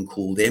groups had been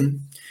called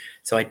in.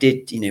 So I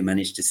did,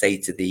 manage to say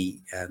to the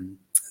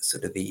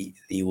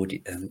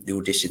the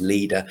audition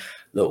leader,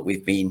 look, we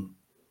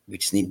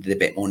just needed a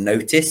bit more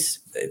notice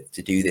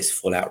to do this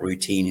full out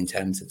routine in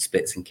terms of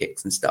splits and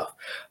kicks and stuff.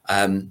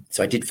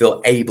 So I did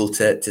feel able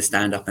to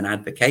stand up and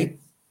advocate.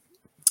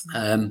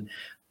 And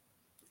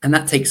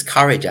that takes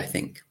courage, I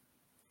think.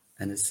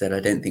 And as I said, I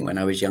don't think when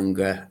I was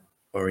younger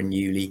or a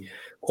newly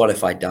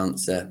qualified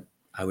dancer,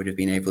 I would have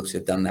been able to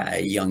have done that at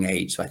a young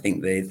age. So I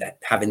think that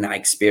having that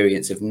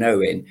experience of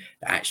knowing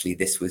that actually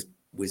this was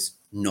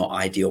not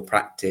ideal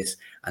practice,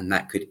 and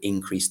that could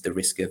increase the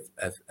risk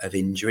of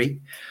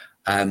injury.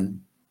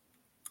 And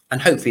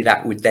hopefully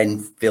that would then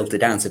filter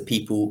down so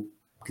people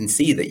can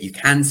see that you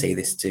can say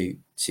this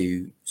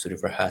to sort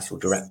of rehearsal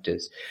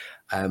directors.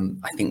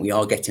 I think we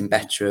are getting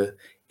better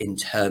in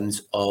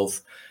terms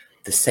of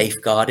the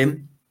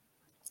safeguarding.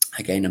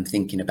 Again, I'm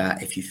thinking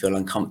about, if you feel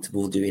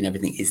uncomfortable doing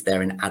everything, is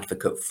there an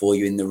advocate for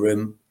you in the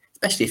room,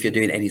 especially if you're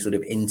doing any sort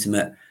of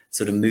intimate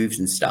sort of moves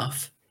and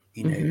stuff.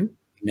 You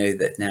know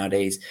that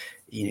nowadays,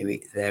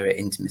 there are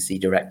intimacy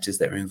directors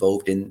that are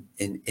involved in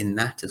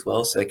that as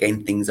well. So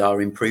again, things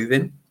are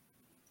improving.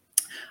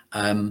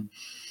 And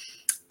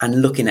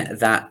looking at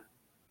that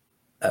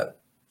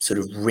sort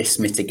of risk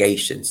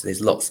mitigation. So there's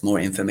lots more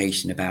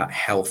information about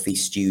healthy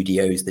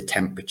studios, the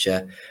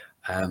temperature.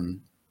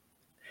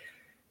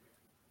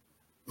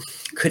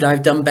 Could I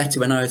have done better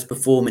when I was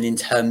performing in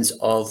terms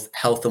of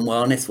health and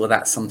wellness? Well,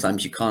 that's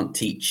sometimes you can't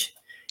teach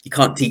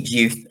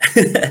youth.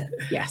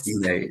 Yes.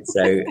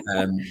 So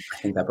I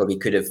think I probably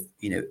could have,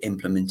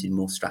 implemented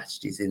more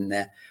strategies in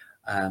there.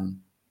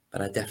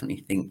 But I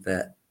definitely think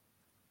that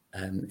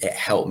it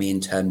helped me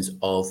in terms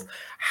of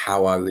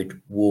how I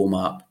would warm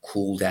up,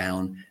 cool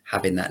down,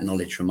 having that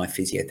knowledge from my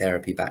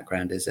physiotherapy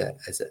background as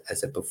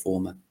a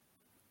performer.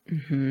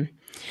 Mm-hmm.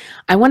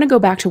 I want to go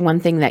back to one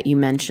thing that you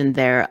mentioned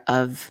there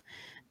of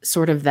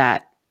sort of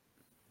that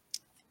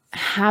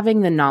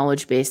having the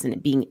knowledge base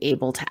and being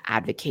able to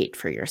advocate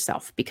for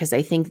yourself, because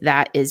I think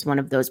that is one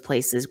of those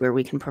places where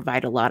we can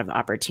provide a lot of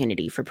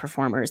opportunity for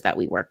performers that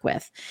we work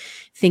with.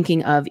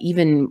 Thinking of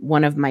even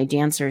one of my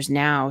dancers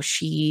now,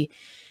 she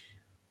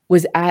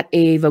was at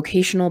a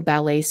vocational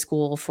ballet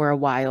school for a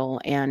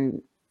while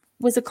and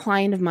was a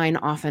client of mine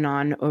off and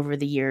on over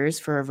the years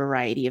for a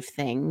variety of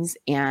things.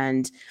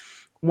 And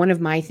one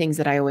of my things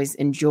that I always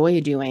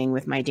enjoy doing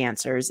with my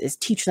dancers is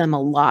teach them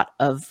a lot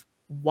of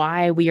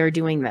why we are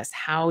doing this.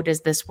 How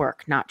does this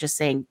work? Not just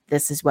saying,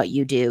 this is what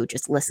you do,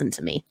 just listen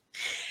to me.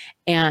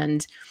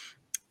 And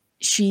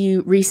she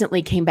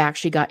recently came back.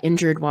 She got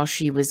injured while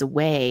she was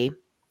away,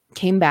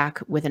 came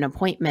back with an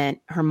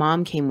appointment. Her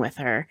mom came with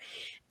her.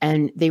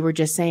 And they were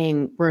just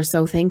saying, we're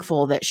so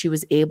thankful that she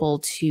was able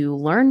to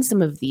learn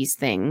some of these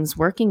things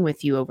working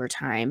with you over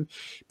time,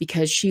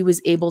 because she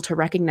was able to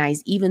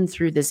recognize, even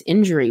through this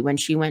injury, when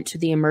she went to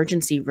the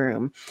emergency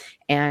room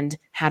and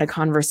had a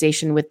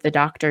conversation with the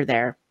doctor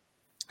there,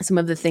 some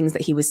of the things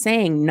that he was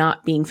saying,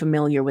 not being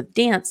familiar with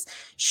dance,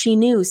 she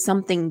knew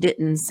something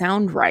didn't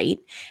sound right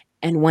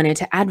and wanted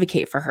to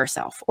advocate for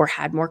herself, or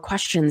had more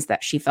questions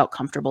that she felt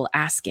comfortable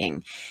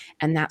asking,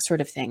 and that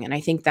sort of thing. And I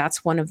think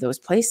that's one of those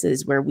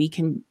places where we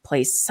can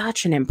play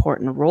such an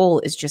important role,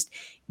 is just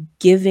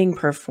giving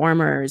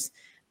performers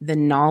the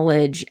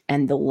knowledge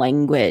and the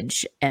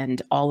language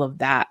and all of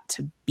that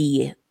to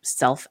be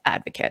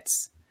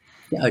self-advocates.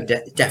 Yeah,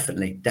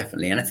 definitely.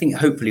 And I think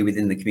hopefully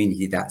within the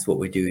community, that's what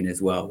we're doing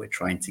as well. We're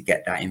trying to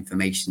get that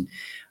information.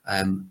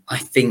 I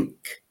think,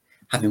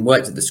 having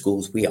worked at the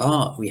schools, we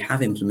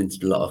have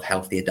implemented a lot of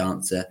healthier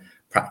dancer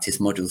practice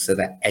modules, so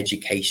that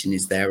education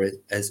is there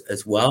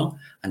as well.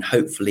 And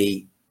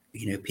hopefully,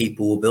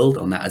 people will build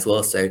on that as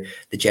well. So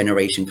the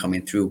generation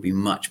coming through will be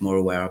much more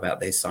aware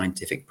about those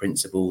scientific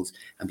principles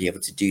and be able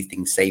to do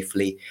things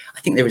safely. I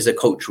think there is a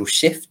cultural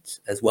shift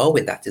as well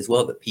with that as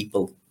well, that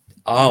people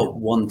are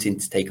wanting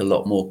to take a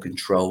lot more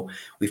control.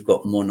 We've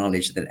got more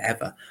knowledge than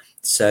ever.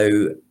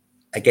 So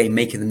again,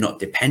 making them not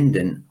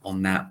dependent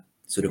on that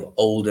sort of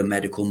older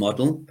medical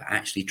model, but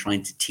actually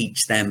trying to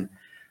teach them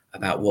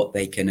about what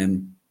they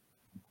can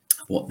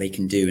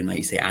do, and, like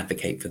you say,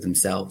 advocate for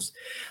themselves.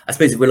 I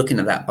suppose if we're looking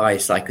at that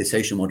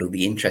biopsychosocial model,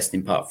 the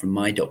interesting part from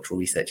my doctoral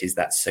research is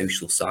that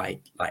social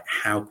side. Like,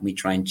 how can we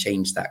try and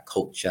change that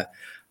culture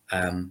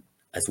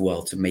as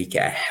well, to make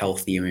it a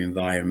healthier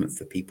environment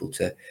for people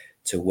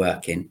to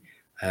work in?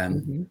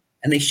 And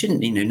they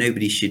shouldn't,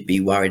 nobody should be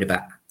worried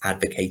about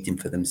advocating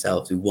for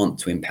themselves. We want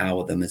to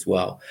empower them as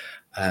well.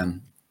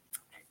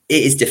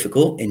 It is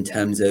difficult in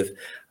terms of,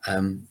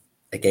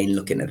 again,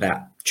 looking at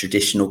that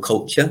traditional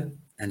culture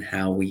and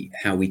how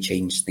we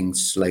change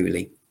things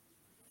slowly.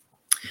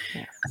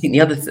 Yes. I think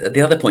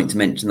the other point to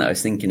mention that I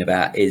was thinking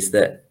about is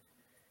that,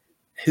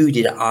 who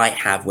did I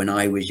have when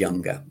I was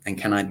younger, and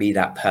can I be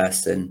that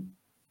person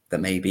that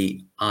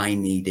maybe I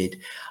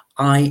needed?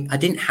 I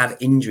didn't have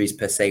injuries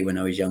per se when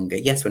I was younger.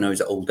 Yes, when I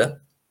was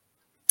older.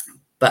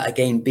 But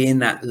again, being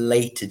that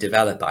later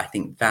developer, I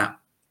think that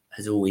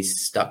has always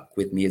stuck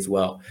with me as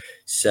well.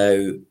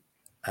 So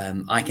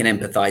I can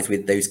empathize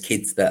with those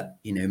kids that,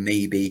 you know,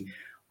 maybe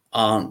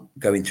aren't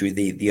going through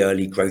the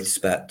early growth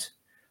spurt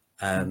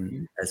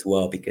as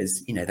well,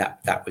 because, you know,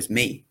 that was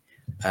me.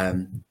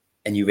 And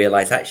you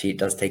realize actually it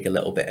does take a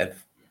little bit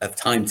of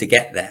time to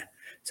get there.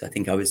 So I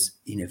think I was,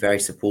 you know, very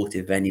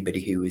supportive of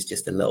anybody who was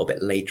just a little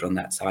bit later on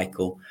that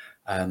cycle.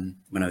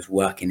 When I was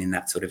working in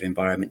that sort of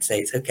environment, say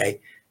it's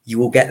okay, you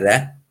will get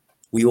there.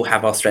 We all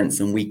have our strengths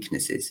and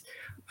weaknesses.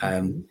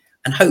 And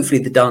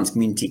hopefully the dance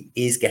community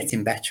is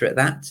getting better at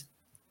that.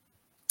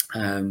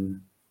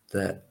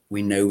 That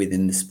we know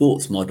within the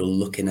sports model,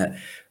 looking at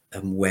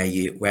where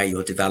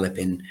you're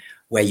developing,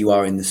 where you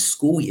are in the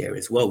school year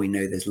as well. We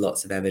know there's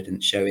lots of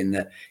evidence showing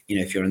that, you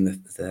know, if you're in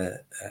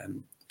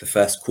the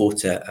first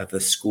quarter of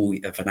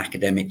an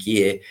academic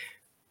year,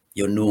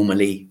 you're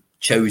normally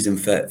chosen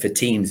for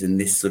teams, and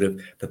this sort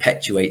of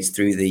perpetuates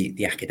through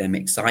the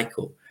academic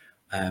cycle.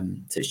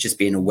 So it's just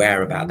being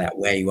aware about that,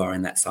 where you are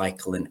in that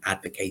cycle, and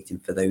advocating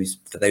for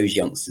those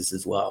youngsters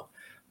as well.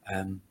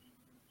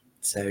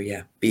 So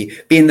yeah,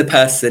 being the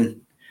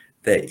person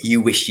that you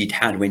wish you'd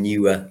had when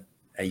you were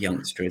a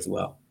youngster as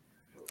well.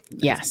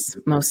 Yes,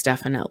 most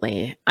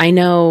definitely. I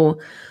know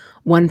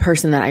one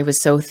person that I was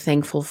so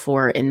thankful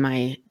for in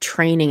my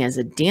training as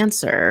a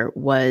dancer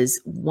was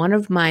one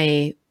of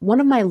my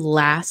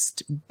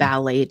last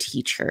ballet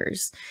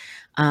teachers.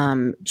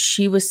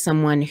 She was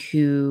someone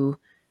who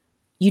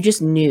you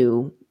just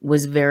knew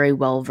was very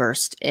well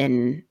versed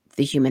in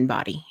the human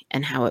body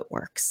and how it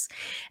works.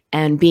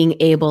 And being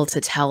able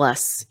to tell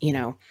us, you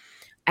know,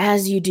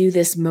 as you do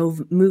this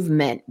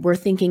movement, we're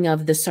thinking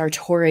of the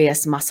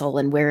sartorius muscle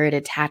and where it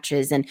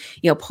attaches, and,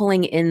 you know,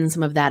 pulling in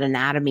some of that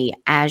anatomy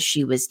as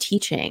she was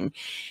teaching.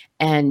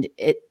 And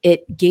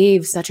it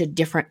gave such a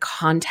different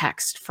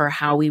context for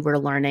how we were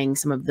learning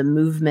some of the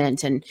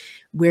movement and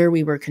where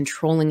we were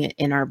controlling it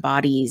in our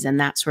bodies and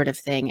that sort of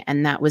thing.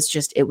 And that was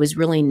just, it was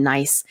really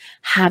nice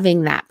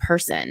having that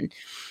person.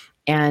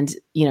 And,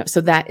 you know, so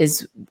that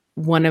is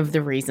one of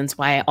the reasons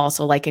why I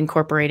also like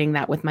incorporating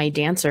that with my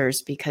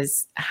dancers,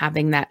 because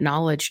having that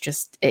knowledge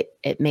just,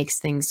 it makes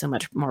things so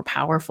much more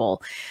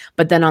powerful.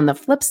 But then on the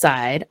flip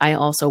side, I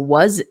also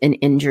was an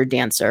injured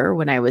dancer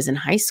when I was in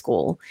high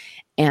school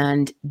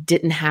and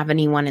didn't have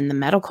anyone in the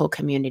medical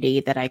community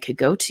that I could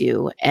go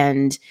to.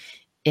 And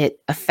it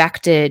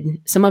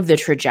affected some of the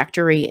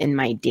trajectory in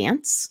my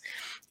dance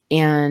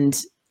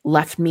and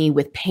left me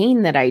with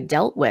pain that I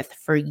dealt with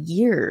for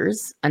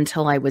years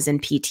until I was in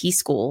PT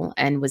school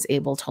and was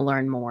able to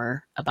learn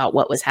more about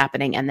what was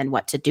happening and then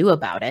what to do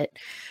about it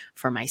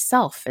for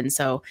myself. And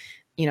so,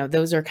 you know,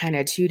 those are kind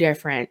of two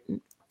different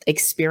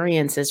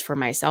experiences for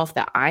myself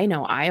that I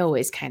know I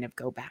always kind of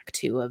go back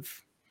to, of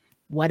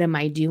what am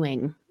I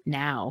doing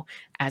now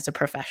as a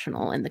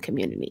professional in the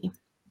community?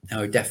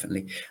 Oh,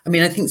 definitely. I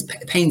mean, I think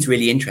pain's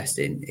really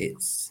interesting.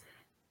 It's,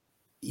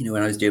 you know,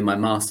 when I was doing my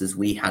master's,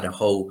 we had a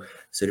whole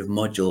sort of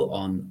module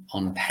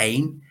on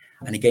pain.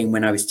 And again,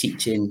 when I was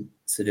teaching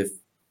sort of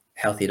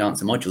healthy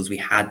dancer modules, we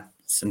had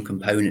some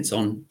components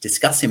on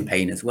discussing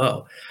pain as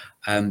well.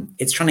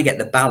 It's trying to get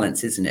the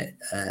balance, isn't it,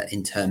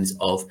 in terms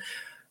of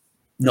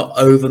not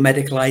over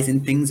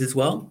medicalizing things as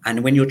well.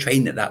 And when you're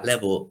trained at that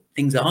level,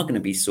 things are going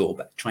to be sore,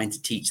 but trying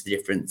to teach the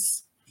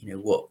difference, you know,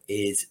 what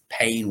is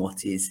pain,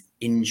 what is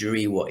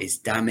injury, what is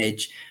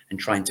damage, and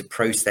trying to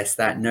process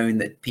that, knowing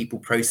that people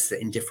process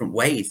it in different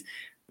ways.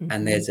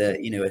 And there's a,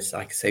 you know, a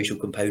psychosocial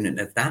component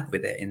of that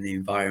with it in the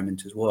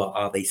environment as well.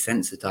 Are they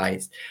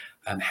sensitized?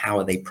 How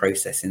are they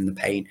processing the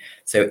pain?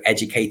 So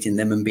educating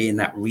them and being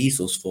that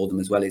resource for them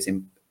as well is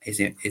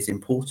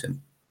important.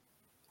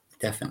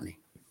 Definitely.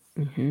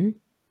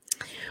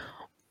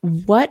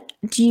 What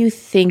do you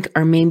think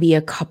are maybe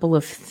a couple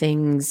of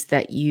things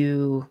that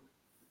you,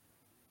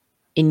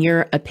 in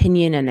your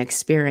opinion and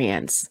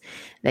experience,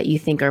 that you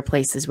think are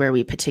places where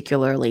we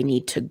particularly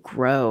need to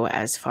grow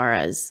as far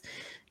as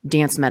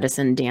dance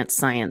medicine, dance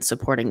science,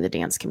 supporting the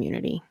dance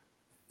community?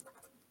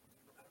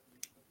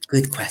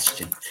 Good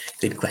question.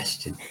 Good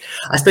question.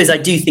 I suppose I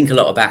do think a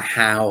lot about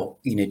how,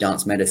 you know,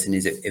 dance medicine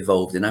is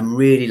evolved, and I'm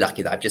really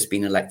lucky that I've just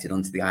been elected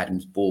onto the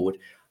IDEMS board,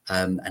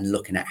 and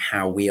looking at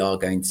how we are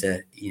going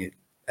to, you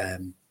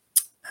know,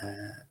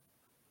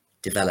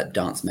 develop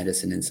dance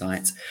medicine and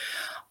science.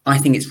 I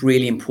think it's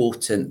really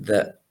important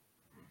that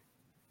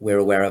we're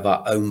aware of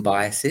our own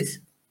biases.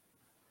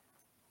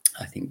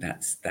 I think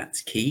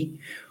that's key.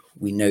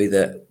 We know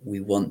that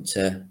we want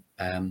to,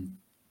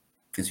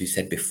 as we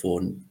said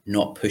before,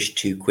 not push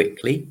too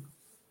quickly,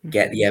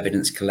 get the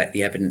evidence, collect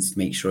the evidence to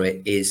make sure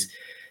it is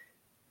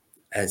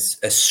as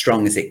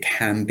strong as it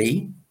can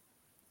be.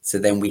 So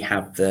then we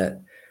have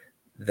the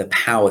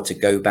power to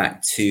go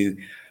back to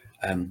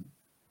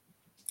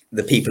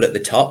the people at the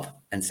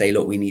top and say,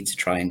 look, we need to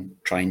try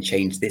and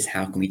change this.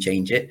 How can we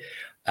change it?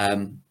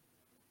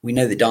 We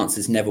know that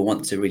dancers never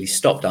want to really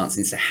stop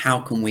dancing. So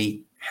how can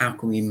we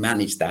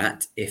manage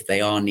that if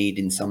they are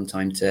needing some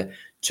time to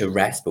to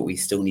rest, but we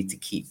still need to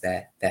keep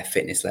their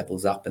fitness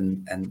levels up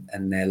and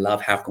their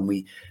love. How can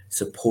we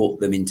support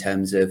them in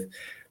terms of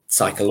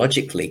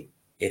psychologically,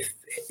 if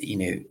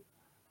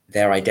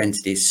their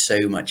identity is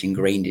so much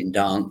ingrained in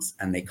dance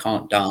and they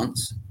can't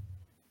dance,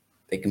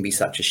 they can be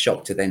such a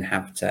shock to then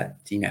have to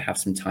have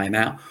some time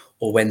out.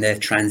 Or when they're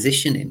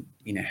transitioning,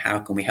 how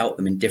can we help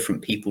them? And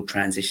different people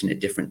transition at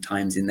different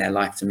times in their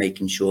life, to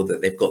making sure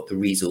that they've got the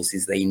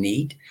resources they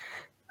need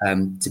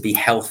to be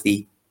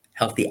healthy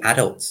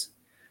adults.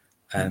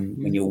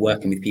 When you're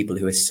working with people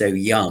who are so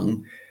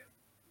young,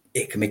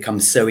 it can become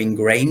so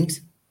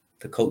ingrained,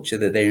 the culture,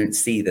 that they don't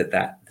see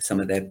that some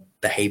of their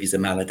behaviors are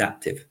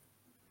maladaptive,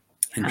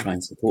 and try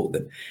and support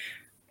them.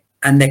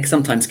 And they're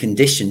sometimes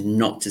conditioned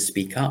not to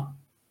speak up.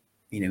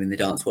 In the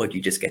dance world,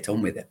 you just get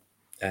on with it.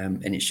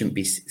 And it shouldn't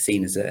be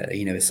seen as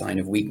a sign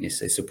of weakness.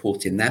 So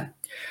supporting that.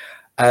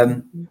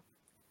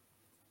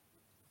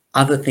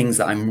 Other things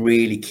that I'm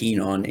really keen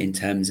on in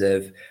terms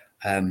of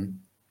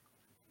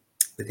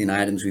within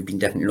IADMS, we've been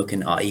definitely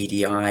looking at our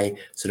EDI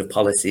sort of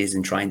policies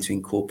and trying to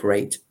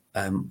incorporate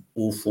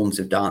all forms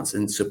of dance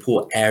and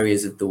support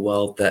areas of the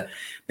world that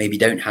maybe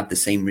don't have the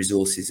same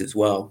resources as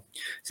well.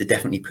 So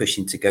definitely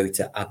pushing to go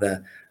to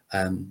other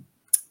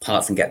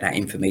parts and get that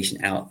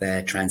information out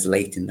there,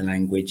 translating the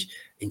language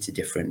into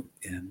different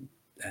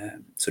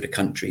sort of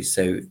countries,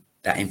 so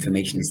that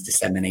information is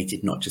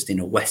disseminated not just in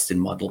a Western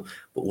model,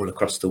 but all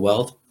across the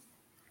world.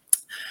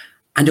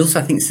 And also,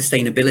 I think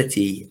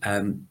sustainability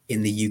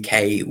in the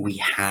UK, we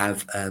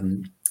have,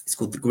 it's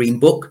called the Green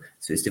Book.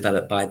 So it's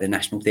developed by the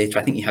National Theatre.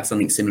 I think you have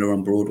something similar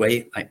on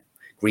Broadway, like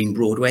Green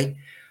Broadway.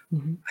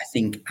 I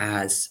think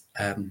as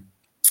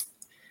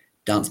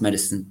dance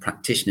medicine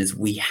practitioners,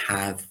 we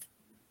have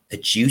a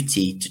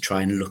duty to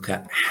try and look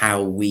at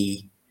how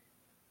we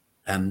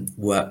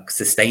work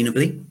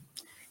sustainably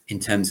in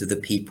terms of the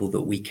people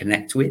that we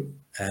connect with,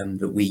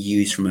 that we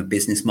use from a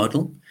business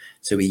model.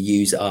 So we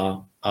use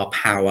our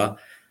power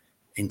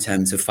in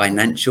terms of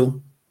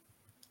financial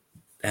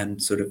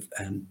sort of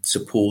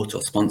support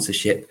or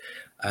sponsorship,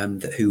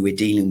 that who we're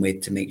dealing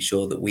with, to make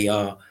sure that we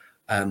are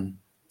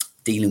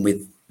dealing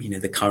with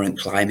the current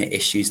climate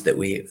issues that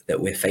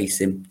we're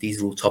facing.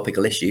 These are all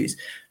topical issues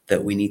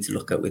that we need to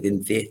look at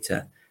within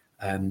theatre,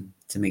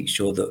 to make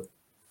sure that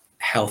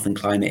health and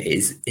climate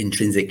is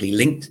intrinsically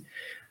linked.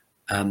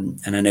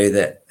 And I know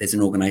that there's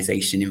an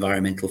organisation,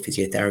 Environmental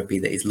Physiotherapy,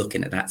 that is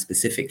looking at that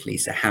specifically.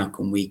 So how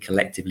can we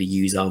collectively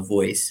use our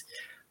voice?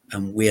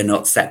 And we are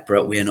not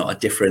separate. We are not a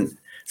different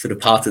sort of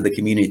part of the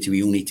community.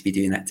 We all need to be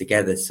doing that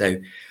together. So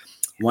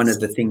one of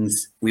the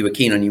things we were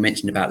keen on, you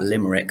mentioned about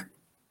Limerick,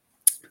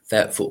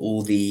 that for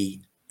all the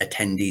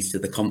attendees to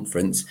the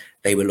conference,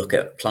 they will look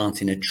at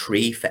planting a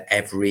tree for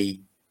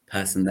every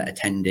person that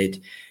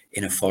attended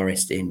in a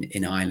forest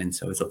in Ireland.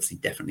 So I was obviously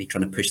definitely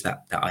trying to push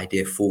that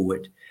idea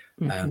forward.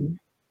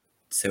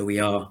 So we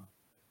are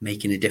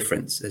making a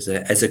difference as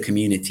a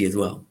community as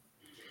well.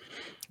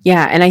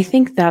 Yeah, and I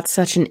think that's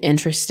such an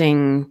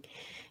interesting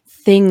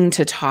thing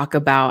to talk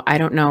about. I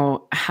don't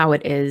know how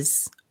it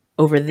is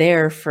over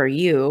there for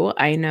you.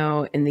 I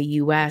know in the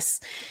US,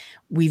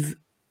 we've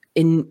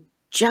in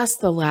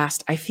just the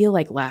last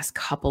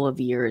couple of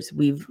years,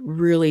 we've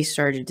really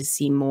started to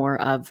see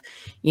more of,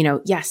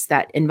 yes,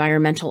 that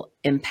environmental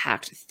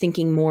impact,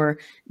 thinking more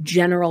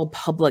general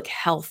public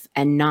health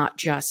and not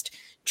just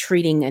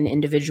treating an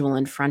individual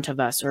in front of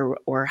us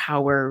or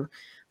how we're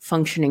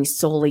functioning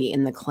solely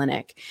in the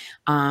clinic.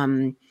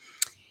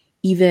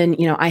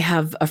 Even, I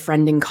have a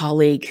friend and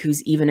colleague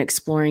who's even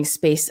exploring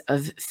space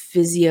of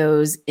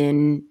physios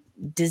in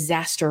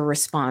disaster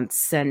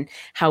response and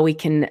how we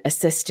can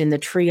assist in the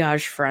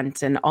triage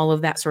front and all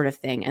of that sort of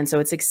thing. And so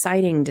it's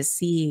exciting to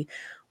see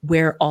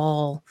where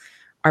all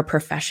our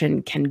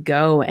profession can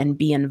go and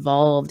be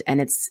involved.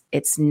 And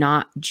it's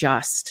not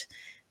just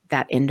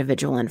that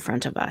individual in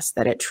front of us,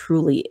 that it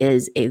truly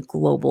is a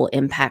global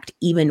impact.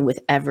 Even with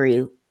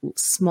every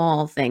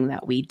small thing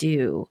that we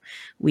do,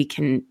 we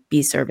can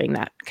be serving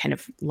that kind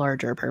of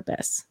larger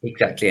purpose.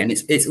 Exactly. And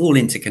it's all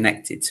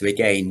interconnected. So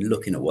again,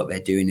 looking at what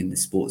they're doing in the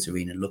sports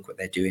arena, look what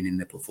they're doing in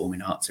the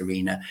performing arts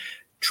arena,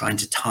 trying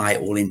to tie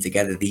it all in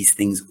together, these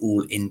things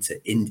all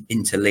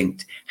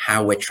interlinked,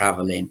 how we're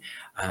traveling.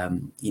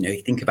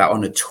 You think about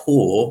on a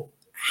tour,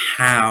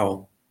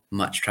 how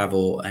much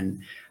travel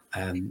and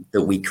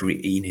that we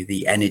create,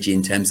 the energy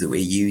in terms that we're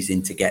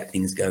using to get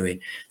things going.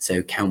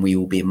 So can we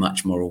all be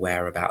much more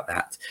aware about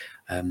that?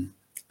 And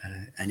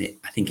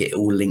I think it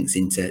all links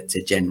into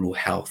general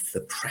health,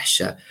 the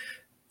pressure,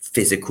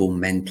 physical,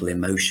 mental,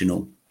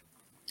 emotional.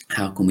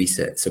 How can we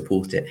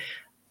support it?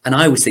 And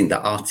I always think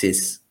that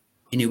artists,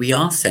 we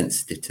are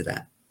sensitive to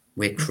that.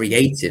 We're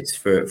creatives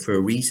for a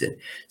reason.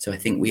 So I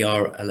think we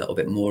are a little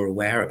bit more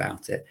aware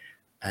about it.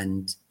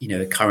 And,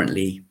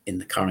 currently in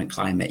the current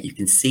climate, you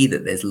can see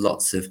that there's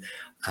lots of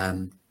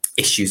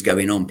issues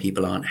going on.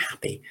 People aren't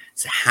happy.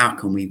 So how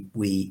can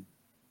we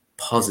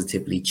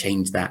positively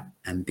change that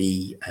and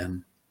be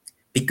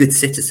good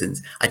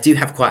citizens? I do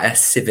have quite a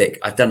civic,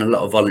 I've done a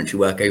lot of voluntary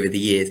work over the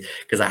years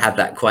because I have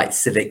that quite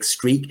civic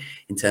streak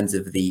in terms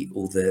of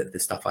all the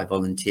stuff I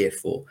volunteer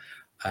for.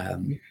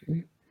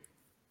 Mhm.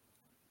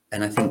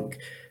 And I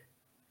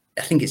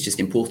think it's just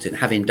important,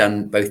 having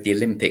done both the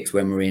Olympics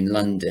when we're in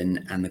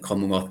London and the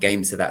Commonwealth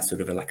Games, so that's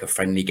sort of like a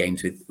friendly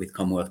games with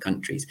Commonwealth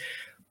countries.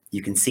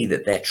 You can see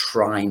that they're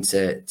trying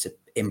to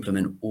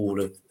implement all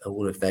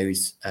of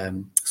those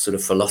sort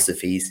of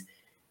philosophies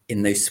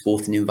in those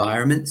sporting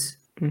environments.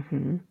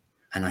 Mhm.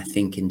 And I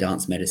think in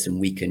dance medicine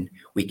we can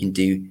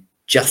do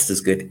just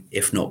as good,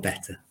 if not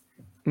better.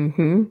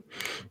 Mhm.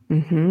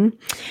 Mhm.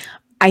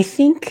 I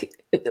think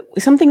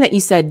something that you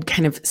said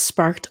kind of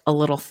sparked a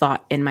little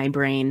thought in my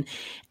brain,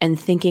 and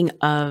thinking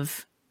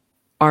of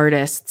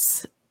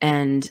artists.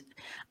 And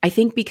I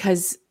think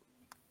because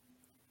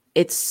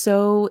it's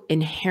so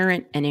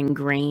inherent and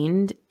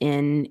ingrained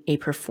in a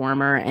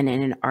performer and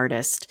in an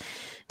artist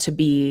to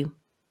be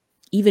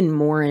even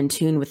more in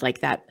tune with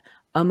like that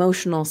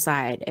emotional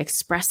side,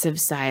 expressive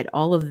side,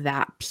 all of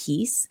that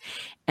piece.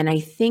 And I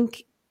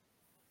think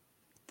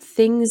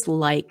things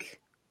like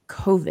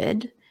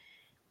COVID,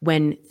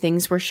 when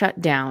things were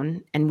shut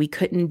down and we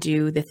couldn't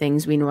do the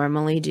things we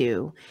normally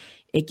do,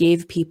 it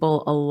gave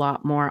people a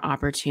lot more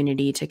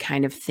opportunity to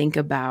kind of think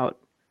about,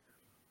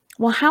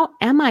 well, how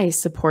am I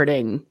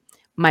supporting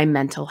my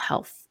mental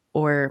health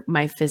or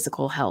my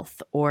physical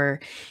health? Or,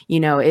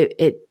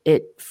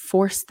 it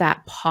forced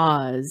that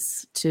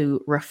pause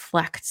to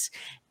reflect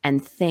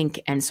and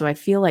think. And so I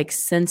feel like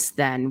since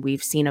then,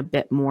 we've seen a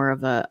bit more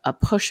of a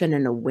push and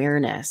an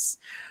awareness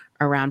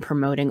around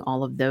promoting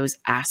all of those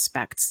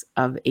aspects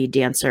of a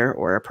dancer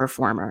or a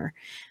performer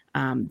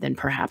than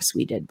perhaps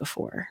we did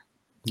before.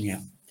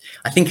 Yeah.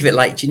 I think of it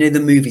like, do you know the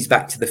movies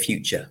Back to the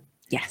Future?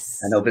 Yes.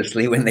 And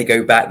obviously when they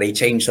go back, they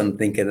change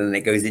something and then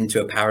it goes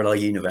into a parallel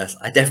universe.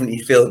 I definitely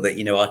feel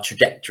that, our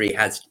trajectory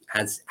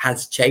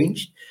has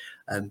changed.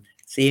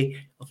 See,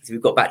 obviously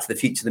we've got Back to the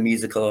Future, the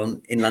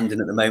musical in London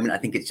at the moment. I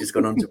think it's just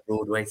gone on to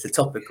Broadway. So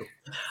topical.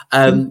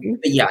 But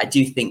yeah, I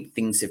do think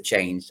things have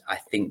changed. I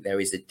think there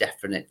is a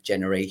definite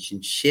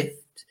generation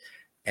shift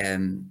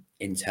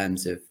in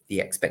terms of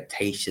the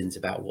expectations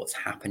about what's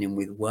happening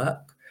with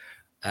work.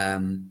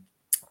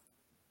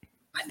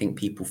 I think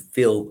people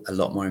feel a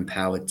lot more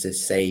empowered to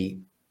say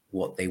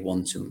what they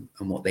want and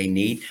what they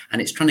need.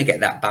 And it's trying to get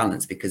that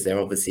balance, because there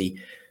are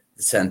obviously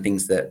certain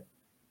things that,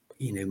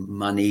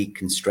 money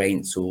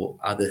constraints or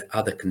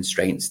other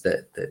constraints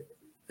that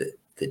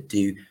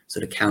do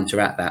sort of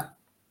counteract that.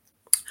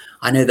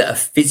 I know that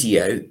as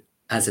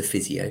a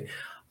physio,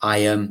 I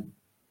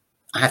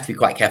have to be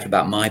quite careful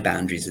about my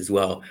boundaries as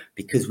well,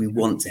 because we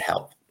want to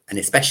help. And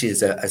especially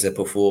as a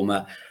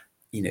performer,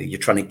 you're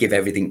trying to give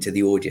everything to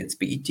the audience,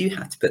 but you do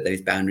have to put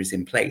those boundaries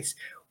in place.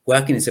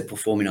 Working as a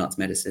performing arts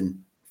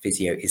medicine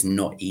physio is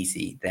not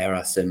easy. There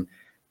are some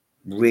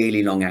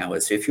really long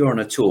hours. So if you're on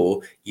a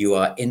tour, you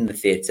are in the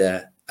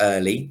theatre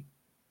early,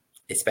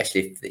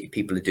 especially if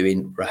people are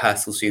doing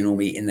rehearsals. So you're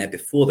normally in there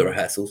before the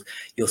rehearsals.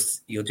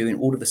 You're doing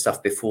all of the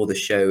stuff before the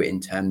show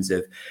in terms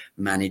of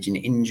managing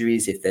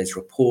injuries, if there's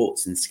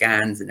reports and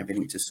scans and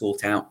everything to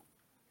sort out.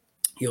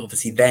 You're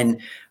obviously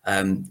then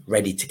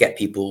ready to get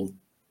people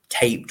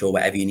taped or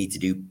whatever you need to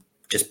do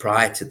just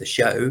prior to the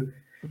show.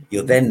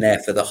 You're then there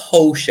for the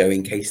whole show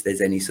in case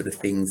there's any sort of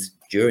things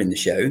during the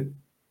show.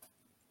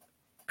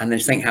 And then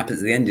something happens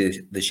at the end of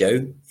the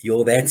show,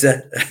 you're there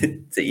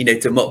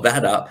to mop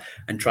that up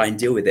and try and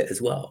deal with it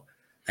as well.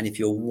 And if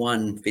you're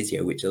one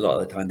physio, which a lot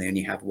of the time they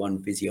only have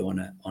one physio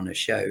on a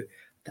show,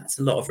 that's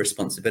a lot of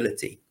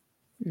responsibility.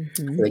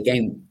 Mm-hmm. So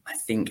again, I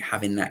think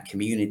having that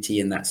community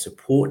and that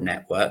support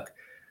network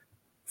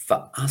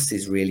for us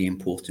is really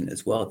important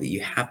as well, that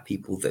you have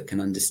people that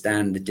can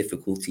understand the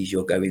difficulties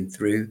you're going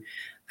through,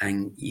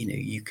 and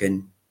you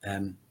can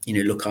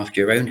look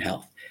after your own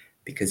health,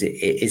 because it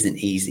isn't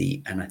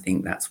easy. And I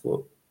think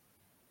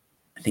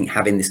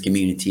having this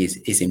community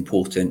is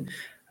important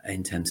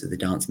in terms of the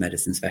dance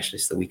medicine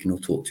specialists, that we can all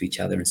talk to each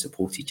other and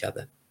support each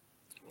other.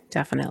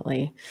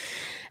 Definitely.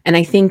 And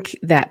I think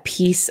that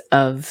piece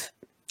of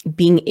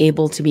being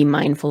able to be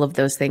mindful of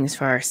those things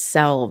for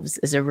ourselves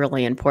is a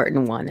really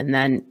important one. And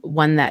then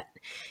one that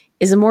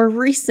is a more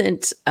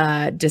recent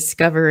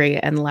discovery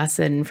and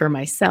lesson for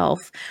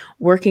myself,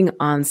 working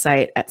on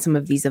site at some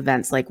of these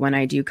events. Like when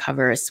I do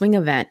cover a swing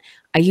event,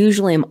 I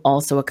usually am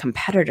also a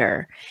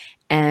competitor.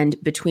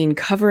 And between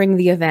covering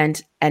the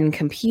event and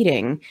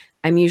competing,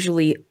 I'm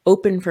usually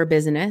open for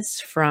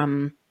business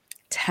from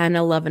 10,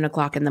 11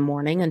 o'clock in the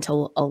morning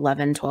until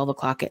 11, 12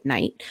 o'clock at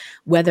night,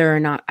 whether or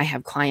not I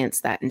have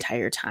clients that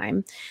entire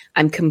time.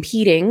 I'm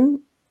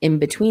competing in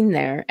between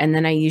there. And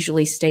then I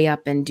usually stay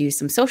up and do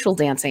some social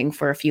dancing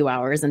for a few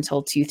hours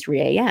until 2,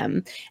 3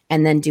 a.m.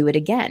 and then do it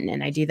again.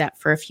 And I do that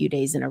for a few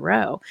days in a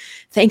row.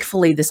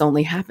 Thankfully, this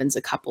only happens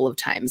a couple of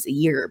times a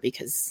year,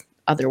 because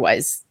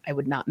otherwise I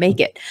would not make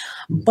it.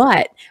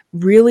 But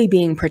really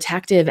being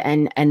protective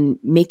and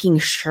making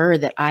sure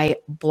that I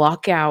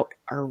block out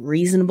a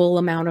reasonable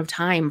amount of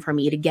time for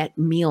me to get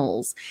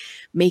meals,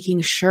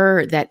 making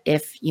sure that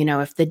if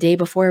the day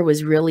before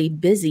was really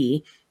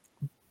busy,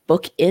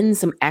 book in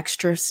some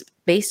extra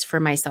space for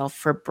myself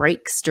for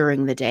breaks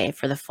during the day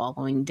for the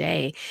following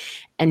day,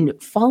 and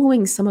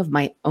following some of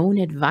my own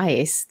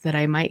advice that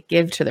I might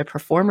give to the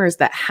performers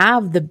that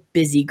have the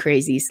busy,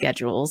 crazy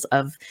schedules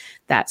of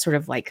that sort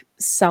of like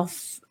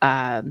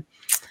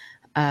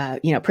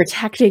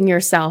protecting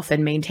yourself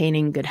and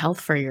maintaining good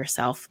health for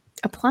yourself,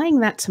 applying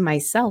that to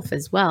myself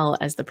as well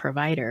as the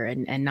provider,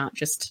 and not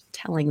just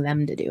telling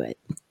them to do it.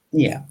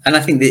 Yeah. And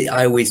I think that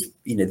I always,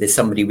 there's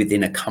somebody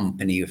within a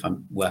company, if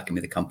I'm working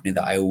with a company,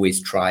 that I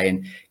always try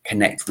and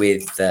connect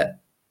with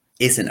that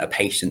isn't a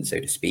patient, so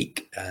to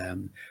speak,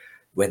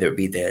 whether it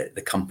be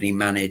the company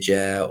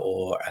manager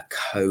or a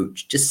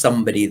coach, just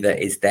somebody that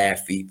is there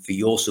for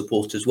your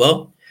support as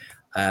well,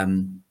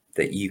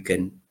 that you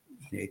can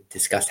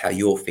discuss how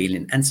you're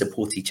feeling and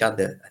support each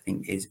other. I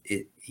think is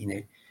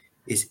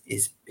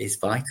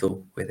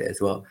vital with it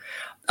as well.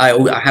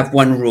 I have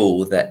one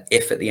rule that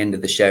if at the end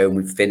of the show and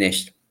we've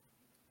finished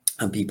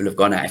and people have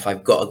gone out, if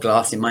I've got a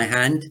glass in my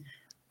hand,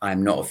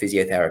 I'm not a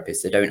physiotherapist.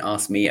 So don't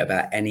ask me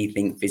about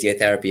anything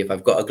physiotherapy. If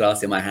I've got a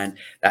glass in my hand,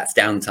 that's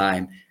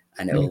downtime,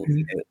 and it'll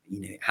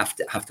have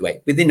to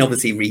wait within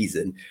obviously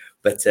reason.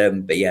 But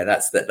yeah,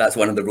 that's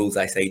one of the rules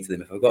I say to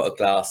them. If I've got a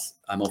glass,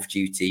 I'm off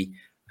duty.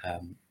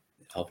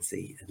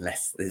 Obviously,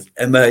 unless there's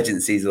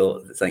emergencies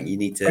or something you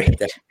need to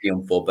definitely be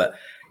on for. But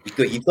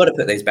you've got to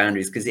put those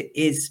boundaries, because it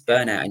is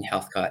burnout in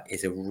healthcare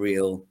is a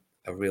real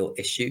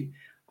issue,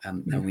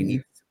 and we need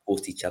to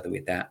support each other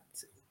with that.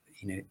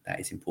 That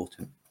is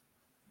important.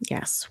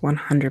 Yes,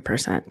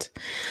 100%.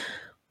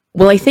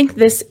 Well, I think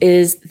this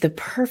is the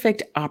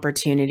perfect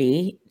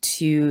opportunity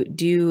to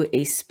do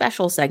a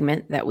special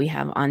segment that we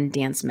have on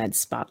Dance Med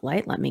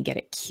Spotlight. Let me get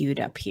it queued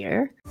up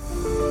here.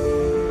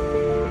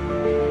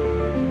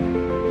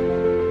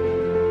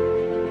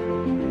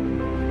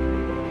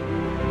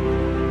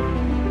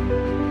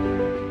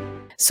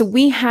 So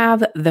we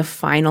have the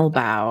final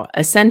bow.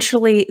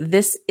 Essentially,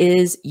 this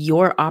is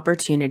your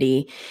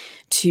opportunity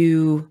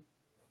to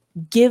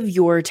give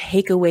your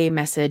takeaway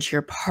message,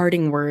 your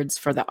parting words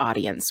for the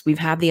audience. We've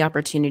had the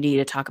opportunity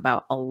to talk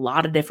about a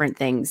lot of different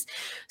things.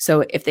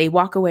 So if they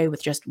walk away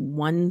with just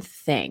one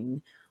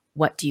thing,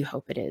 what do you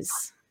hope it is?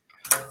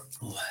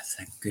 Oh,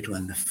 that's a good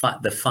one.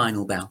 The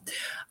final bow.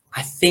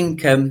 I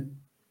think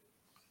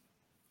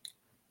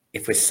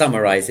if we're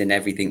summarizing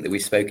everything that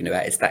we've spoken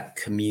about, it's that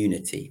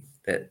community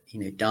that,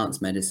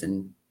 dance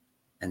medicine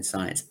and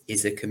science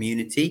is a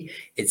community.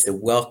 It's a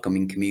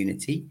welcoming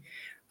community.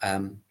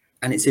 And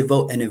it's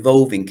an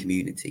evolving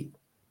community.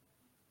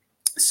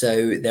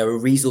 So there are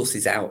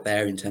resources out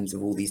there in terms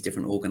of all these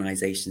different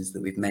organizations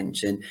that we've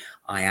mentioned,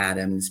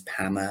 IADAMS,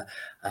 PAMA,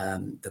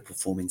 the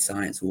Performing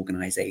Science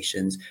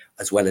organizations,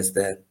 as well as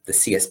the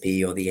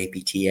CSP or the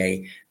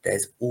APTA.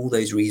 There's all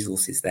those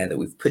resources there that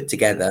we've put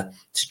together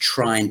to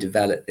try and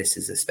develop this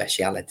as a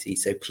speciality.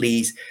 So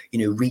please,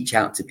 reach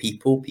out to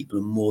people. People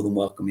are more than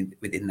welcome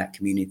within that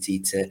community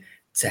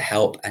to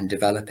help and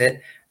develop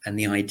it. And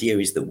the idea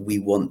is that we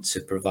want to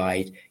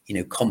provide,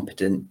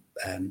 competent,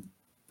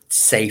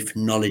 safe,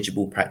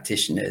 knowledgeable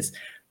practitioners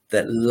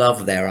that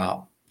love their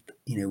art.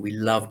 We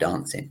love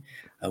dancing,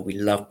 we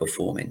love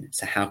performing.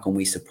 So how can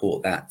we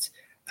support that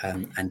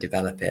and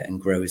develop it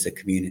and grow as a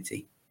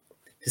community?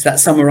 Does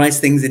that summarize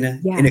things in a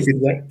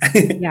good way?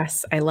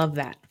 Yes, I love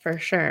that for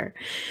sure.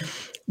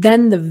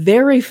 Then the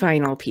very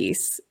final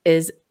piece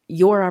is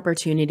your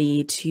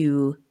opportunity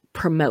to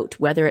promote,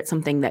 whether it's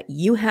something that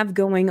you have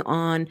going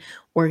on,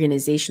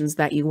 organizations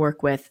that you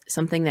work with,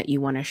 something that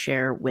you want to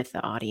share with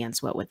the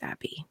audience. What would that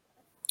be?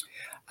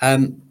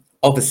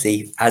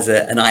 Obviously, as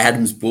an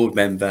IADAMS board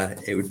member,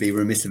 it would be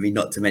remiss of me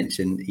not to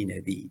mention,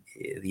 the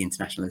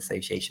International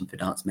Association for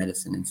Dance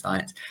Medicine and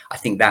Science. I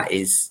think that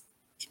is,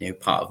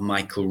 part of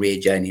my career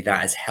journey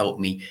that has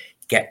helped me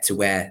get to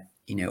where,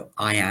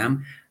 I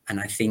am. And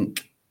I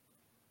think,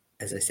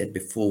 as I said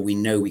before, we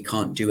know we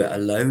can't do it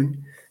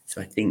alone. So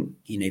I think,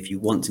 if you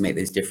want to make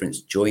this difference,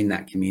 join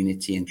that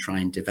community and try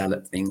and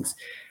develop things,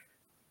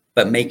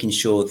 but making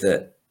sure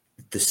that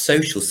the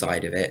social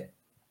side of it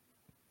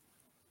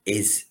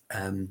is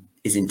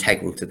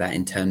integral to that,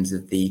 in terms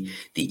of the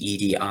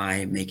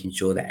EDI, making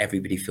sure that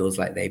everybody feels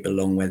like they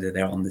belong, whether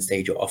they're on the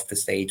stage or off the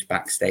stage,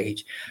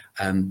 backstage.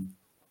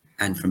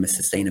 And from a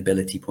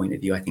sustainability point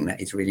of view, I think that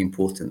is really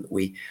important, that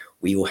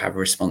we all have a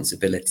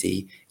responsibility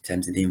in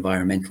terms of the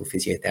environmental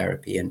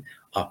physiotherapy and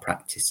our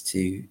practice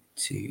to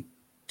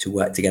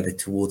work together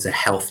towards a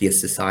healthier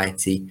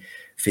society,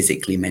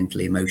 physically,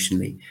 mentally,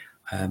 emotionally,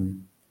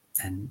 and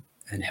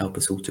help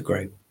us all to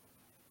grow.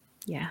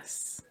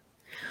 Yes.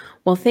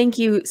 Well, thank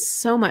you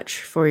so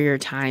much for your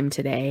time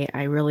today.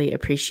 I really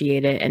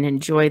appreciate it and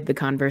enjoyed the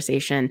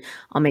conversation.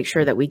 I'll make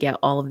sure that we get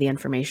all of the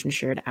information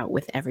shared out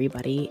with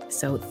everybody.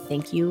 So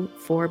thank you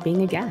for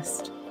being a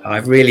guest.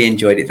 I've really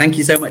enjoyed it. Thank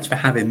you so much for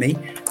having me.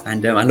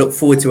 And I look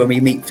forward to when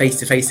we meet face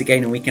to face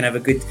again and we can have a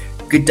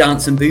good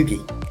dance and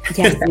boogie.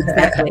 Yes,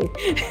 exactly.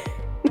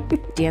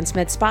 Dance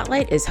Med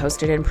Spotlight is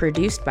hosted and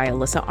produced by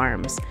Alyssa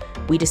Arms.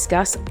 We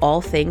discuss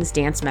all things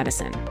dance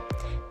medicine.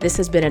 This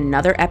has been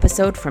another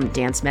episode from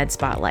Dance Med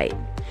Spotlight.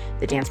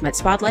 The Dance Med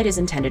Spotlight is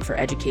intended for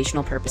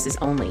educational purposes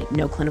only.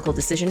 No clinical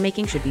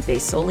decision-making should be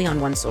based solely on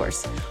one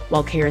source.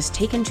 While care is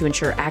taken to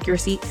ensure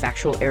accuracy,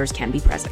 factual errors can be present.